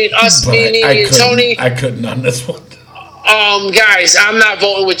between us, me, and Tony. I couldn't on this one. Guys, I'm not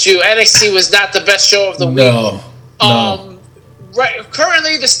voting with you. NXT was not the best show of the week. No. Right.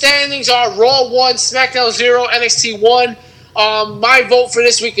 Currently, the standings are Raw 1, SmackDown 0, NXT 1. My vote for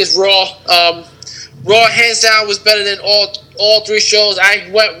this week is Raw. Raw, hands down, was better than all 3 shows. I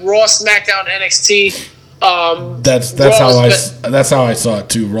went Raw, SmackDown, NXT. That's how I saw it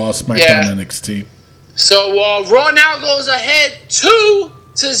too. Raw, SmackDown, NXT. So Raw now goes ahead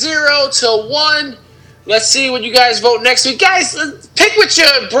 2-0 to 1. Let's see what you guys vote next week, guys. Pick with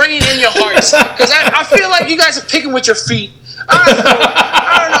your brain and your hearts, because I feel like you guys are picking with your feet.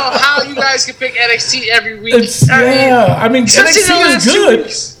 I don't know how you guys can pick NXT every week. I mean NXT is good.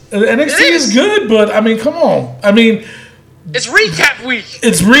 NXT is good, but I mean, come on. I mean, it's recap week.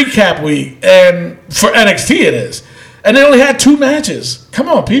 It's recap week, and for NXT it is. And they only had 2 matches. Come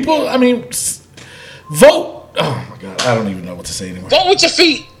on, people. I mean, vote. Oh my God, I don't even know what to say anymore. Vote with your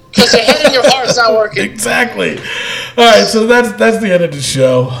feet, because your head and your heart's not working. Exactly. All right, so that's the end of the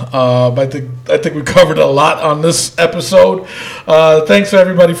show. I think we covered a lot on this episode. Thanks to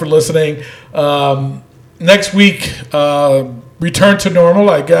everybody for listening. Next week, return to normal,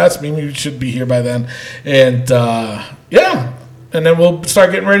 I guess. Maybe we should be here by then. And and then we'll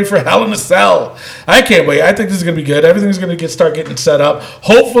start getting ready for Hell in a Cell. I can't wait. I think this is going to be good. Everything's going to start getting set up.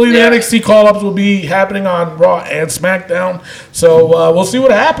 Hopefully the NXT call-ups will be happening on Raw and SmackDown. So we'll see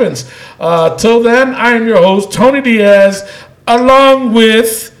what happens. Till then, I am your host, Tony Diaz, along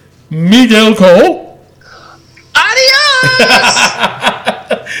with Miguel Cole. Adios!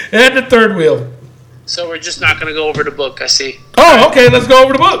 And the third wheel. So we're just not going to go over the book, I see. Oh, okay. Let's go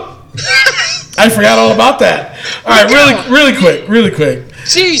over the book. I forgot all about that. All right, really quick.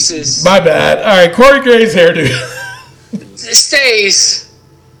 Jesus. My bad. All right, Corey Gray's hairdo. It stays.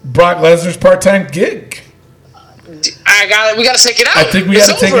 Brock Lesnar's part-time gig. We got to take it out. I think we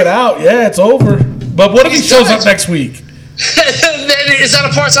got to take it out. Yeah, it's over. But what if he shows up next week? Then it's not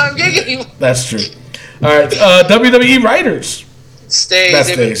a part-time gig anymore. That's true. All right, WWE writers. Stays. That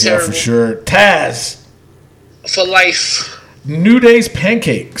stays, yeah, for sure. Taz. For life. New Day's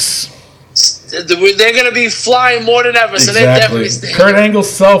Pancakes. They're going to be flying more than ever, so they're definitely staying. Kurt Angle's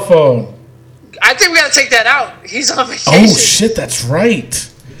cell phone. I think we got to take that out. He's on vacation. Oh, shit, that's right.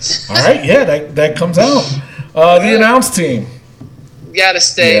 All right, yeah, that comes out. The announce team. Gotta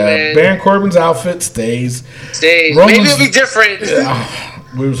stay, man. Baron Corbin's outfit stays. Maybe it'll be different.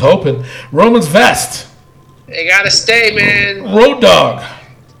 We was hoping. Roman's vest. They gotta stay, man. Road Dogg.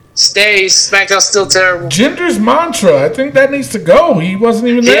 Stays. SmackDown's still terrible. Jinder's mantra. I think that needs to go. He wasn't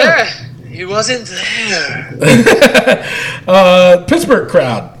even there. Yeah, he wasn't there. Pittsburgh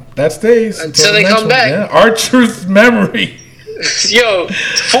crowd. That stays. Until they come back. Yeah. R-Truth's memory. Yo,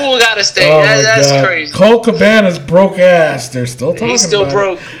 Fool gotta stay. That's crazy. Colt Cabana's broke ass. They're still talking He's still about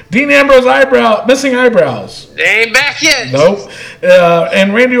broke. it. Dean Ambrose missing eyebrows. They ain't back yet. Nope.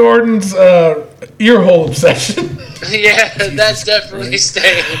 And Randy Orton's earhole obsession. Yeah, that's definitely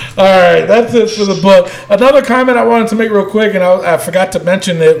staying. All right, that's it for the book. Another comment I wanted to make real quick, and I forgot to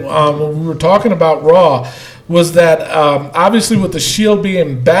mention it when we were talking about Raw, was that obviously with the Shield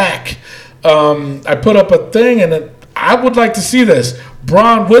being back, I put up a thing, and I would like to see this.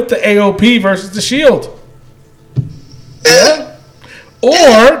 Braun with the AOP versus the Shield. Yeah?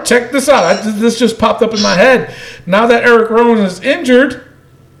 Or, check this out. This just popped up in my head. Now that Eric Rowan is injured,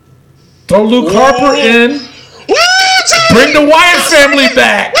 throw Luke Harper in. Bring the Wyatt family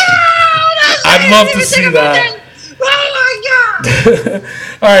back. I'd love to see that. Oh my God!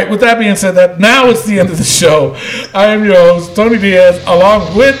 All right, with that being said, now it's the end of the show. I am your host, Tony Diaz,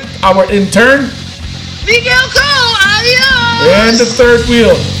 along with our intern, Miguel Cole, adios! And the third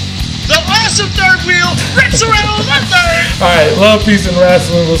wheel. The awesome third wheel, Rex Sorrell the third! Alright, love, peace, and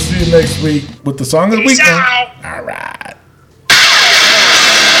wrestling. We'll see you next week with the song of the week. Alright.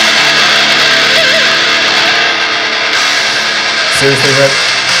 Seriously, Rick?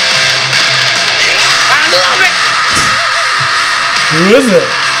 I love it! Who is it?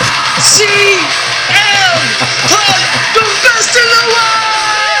 CM Punk, the best in the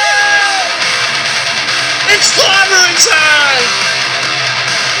world! It's clobbering time!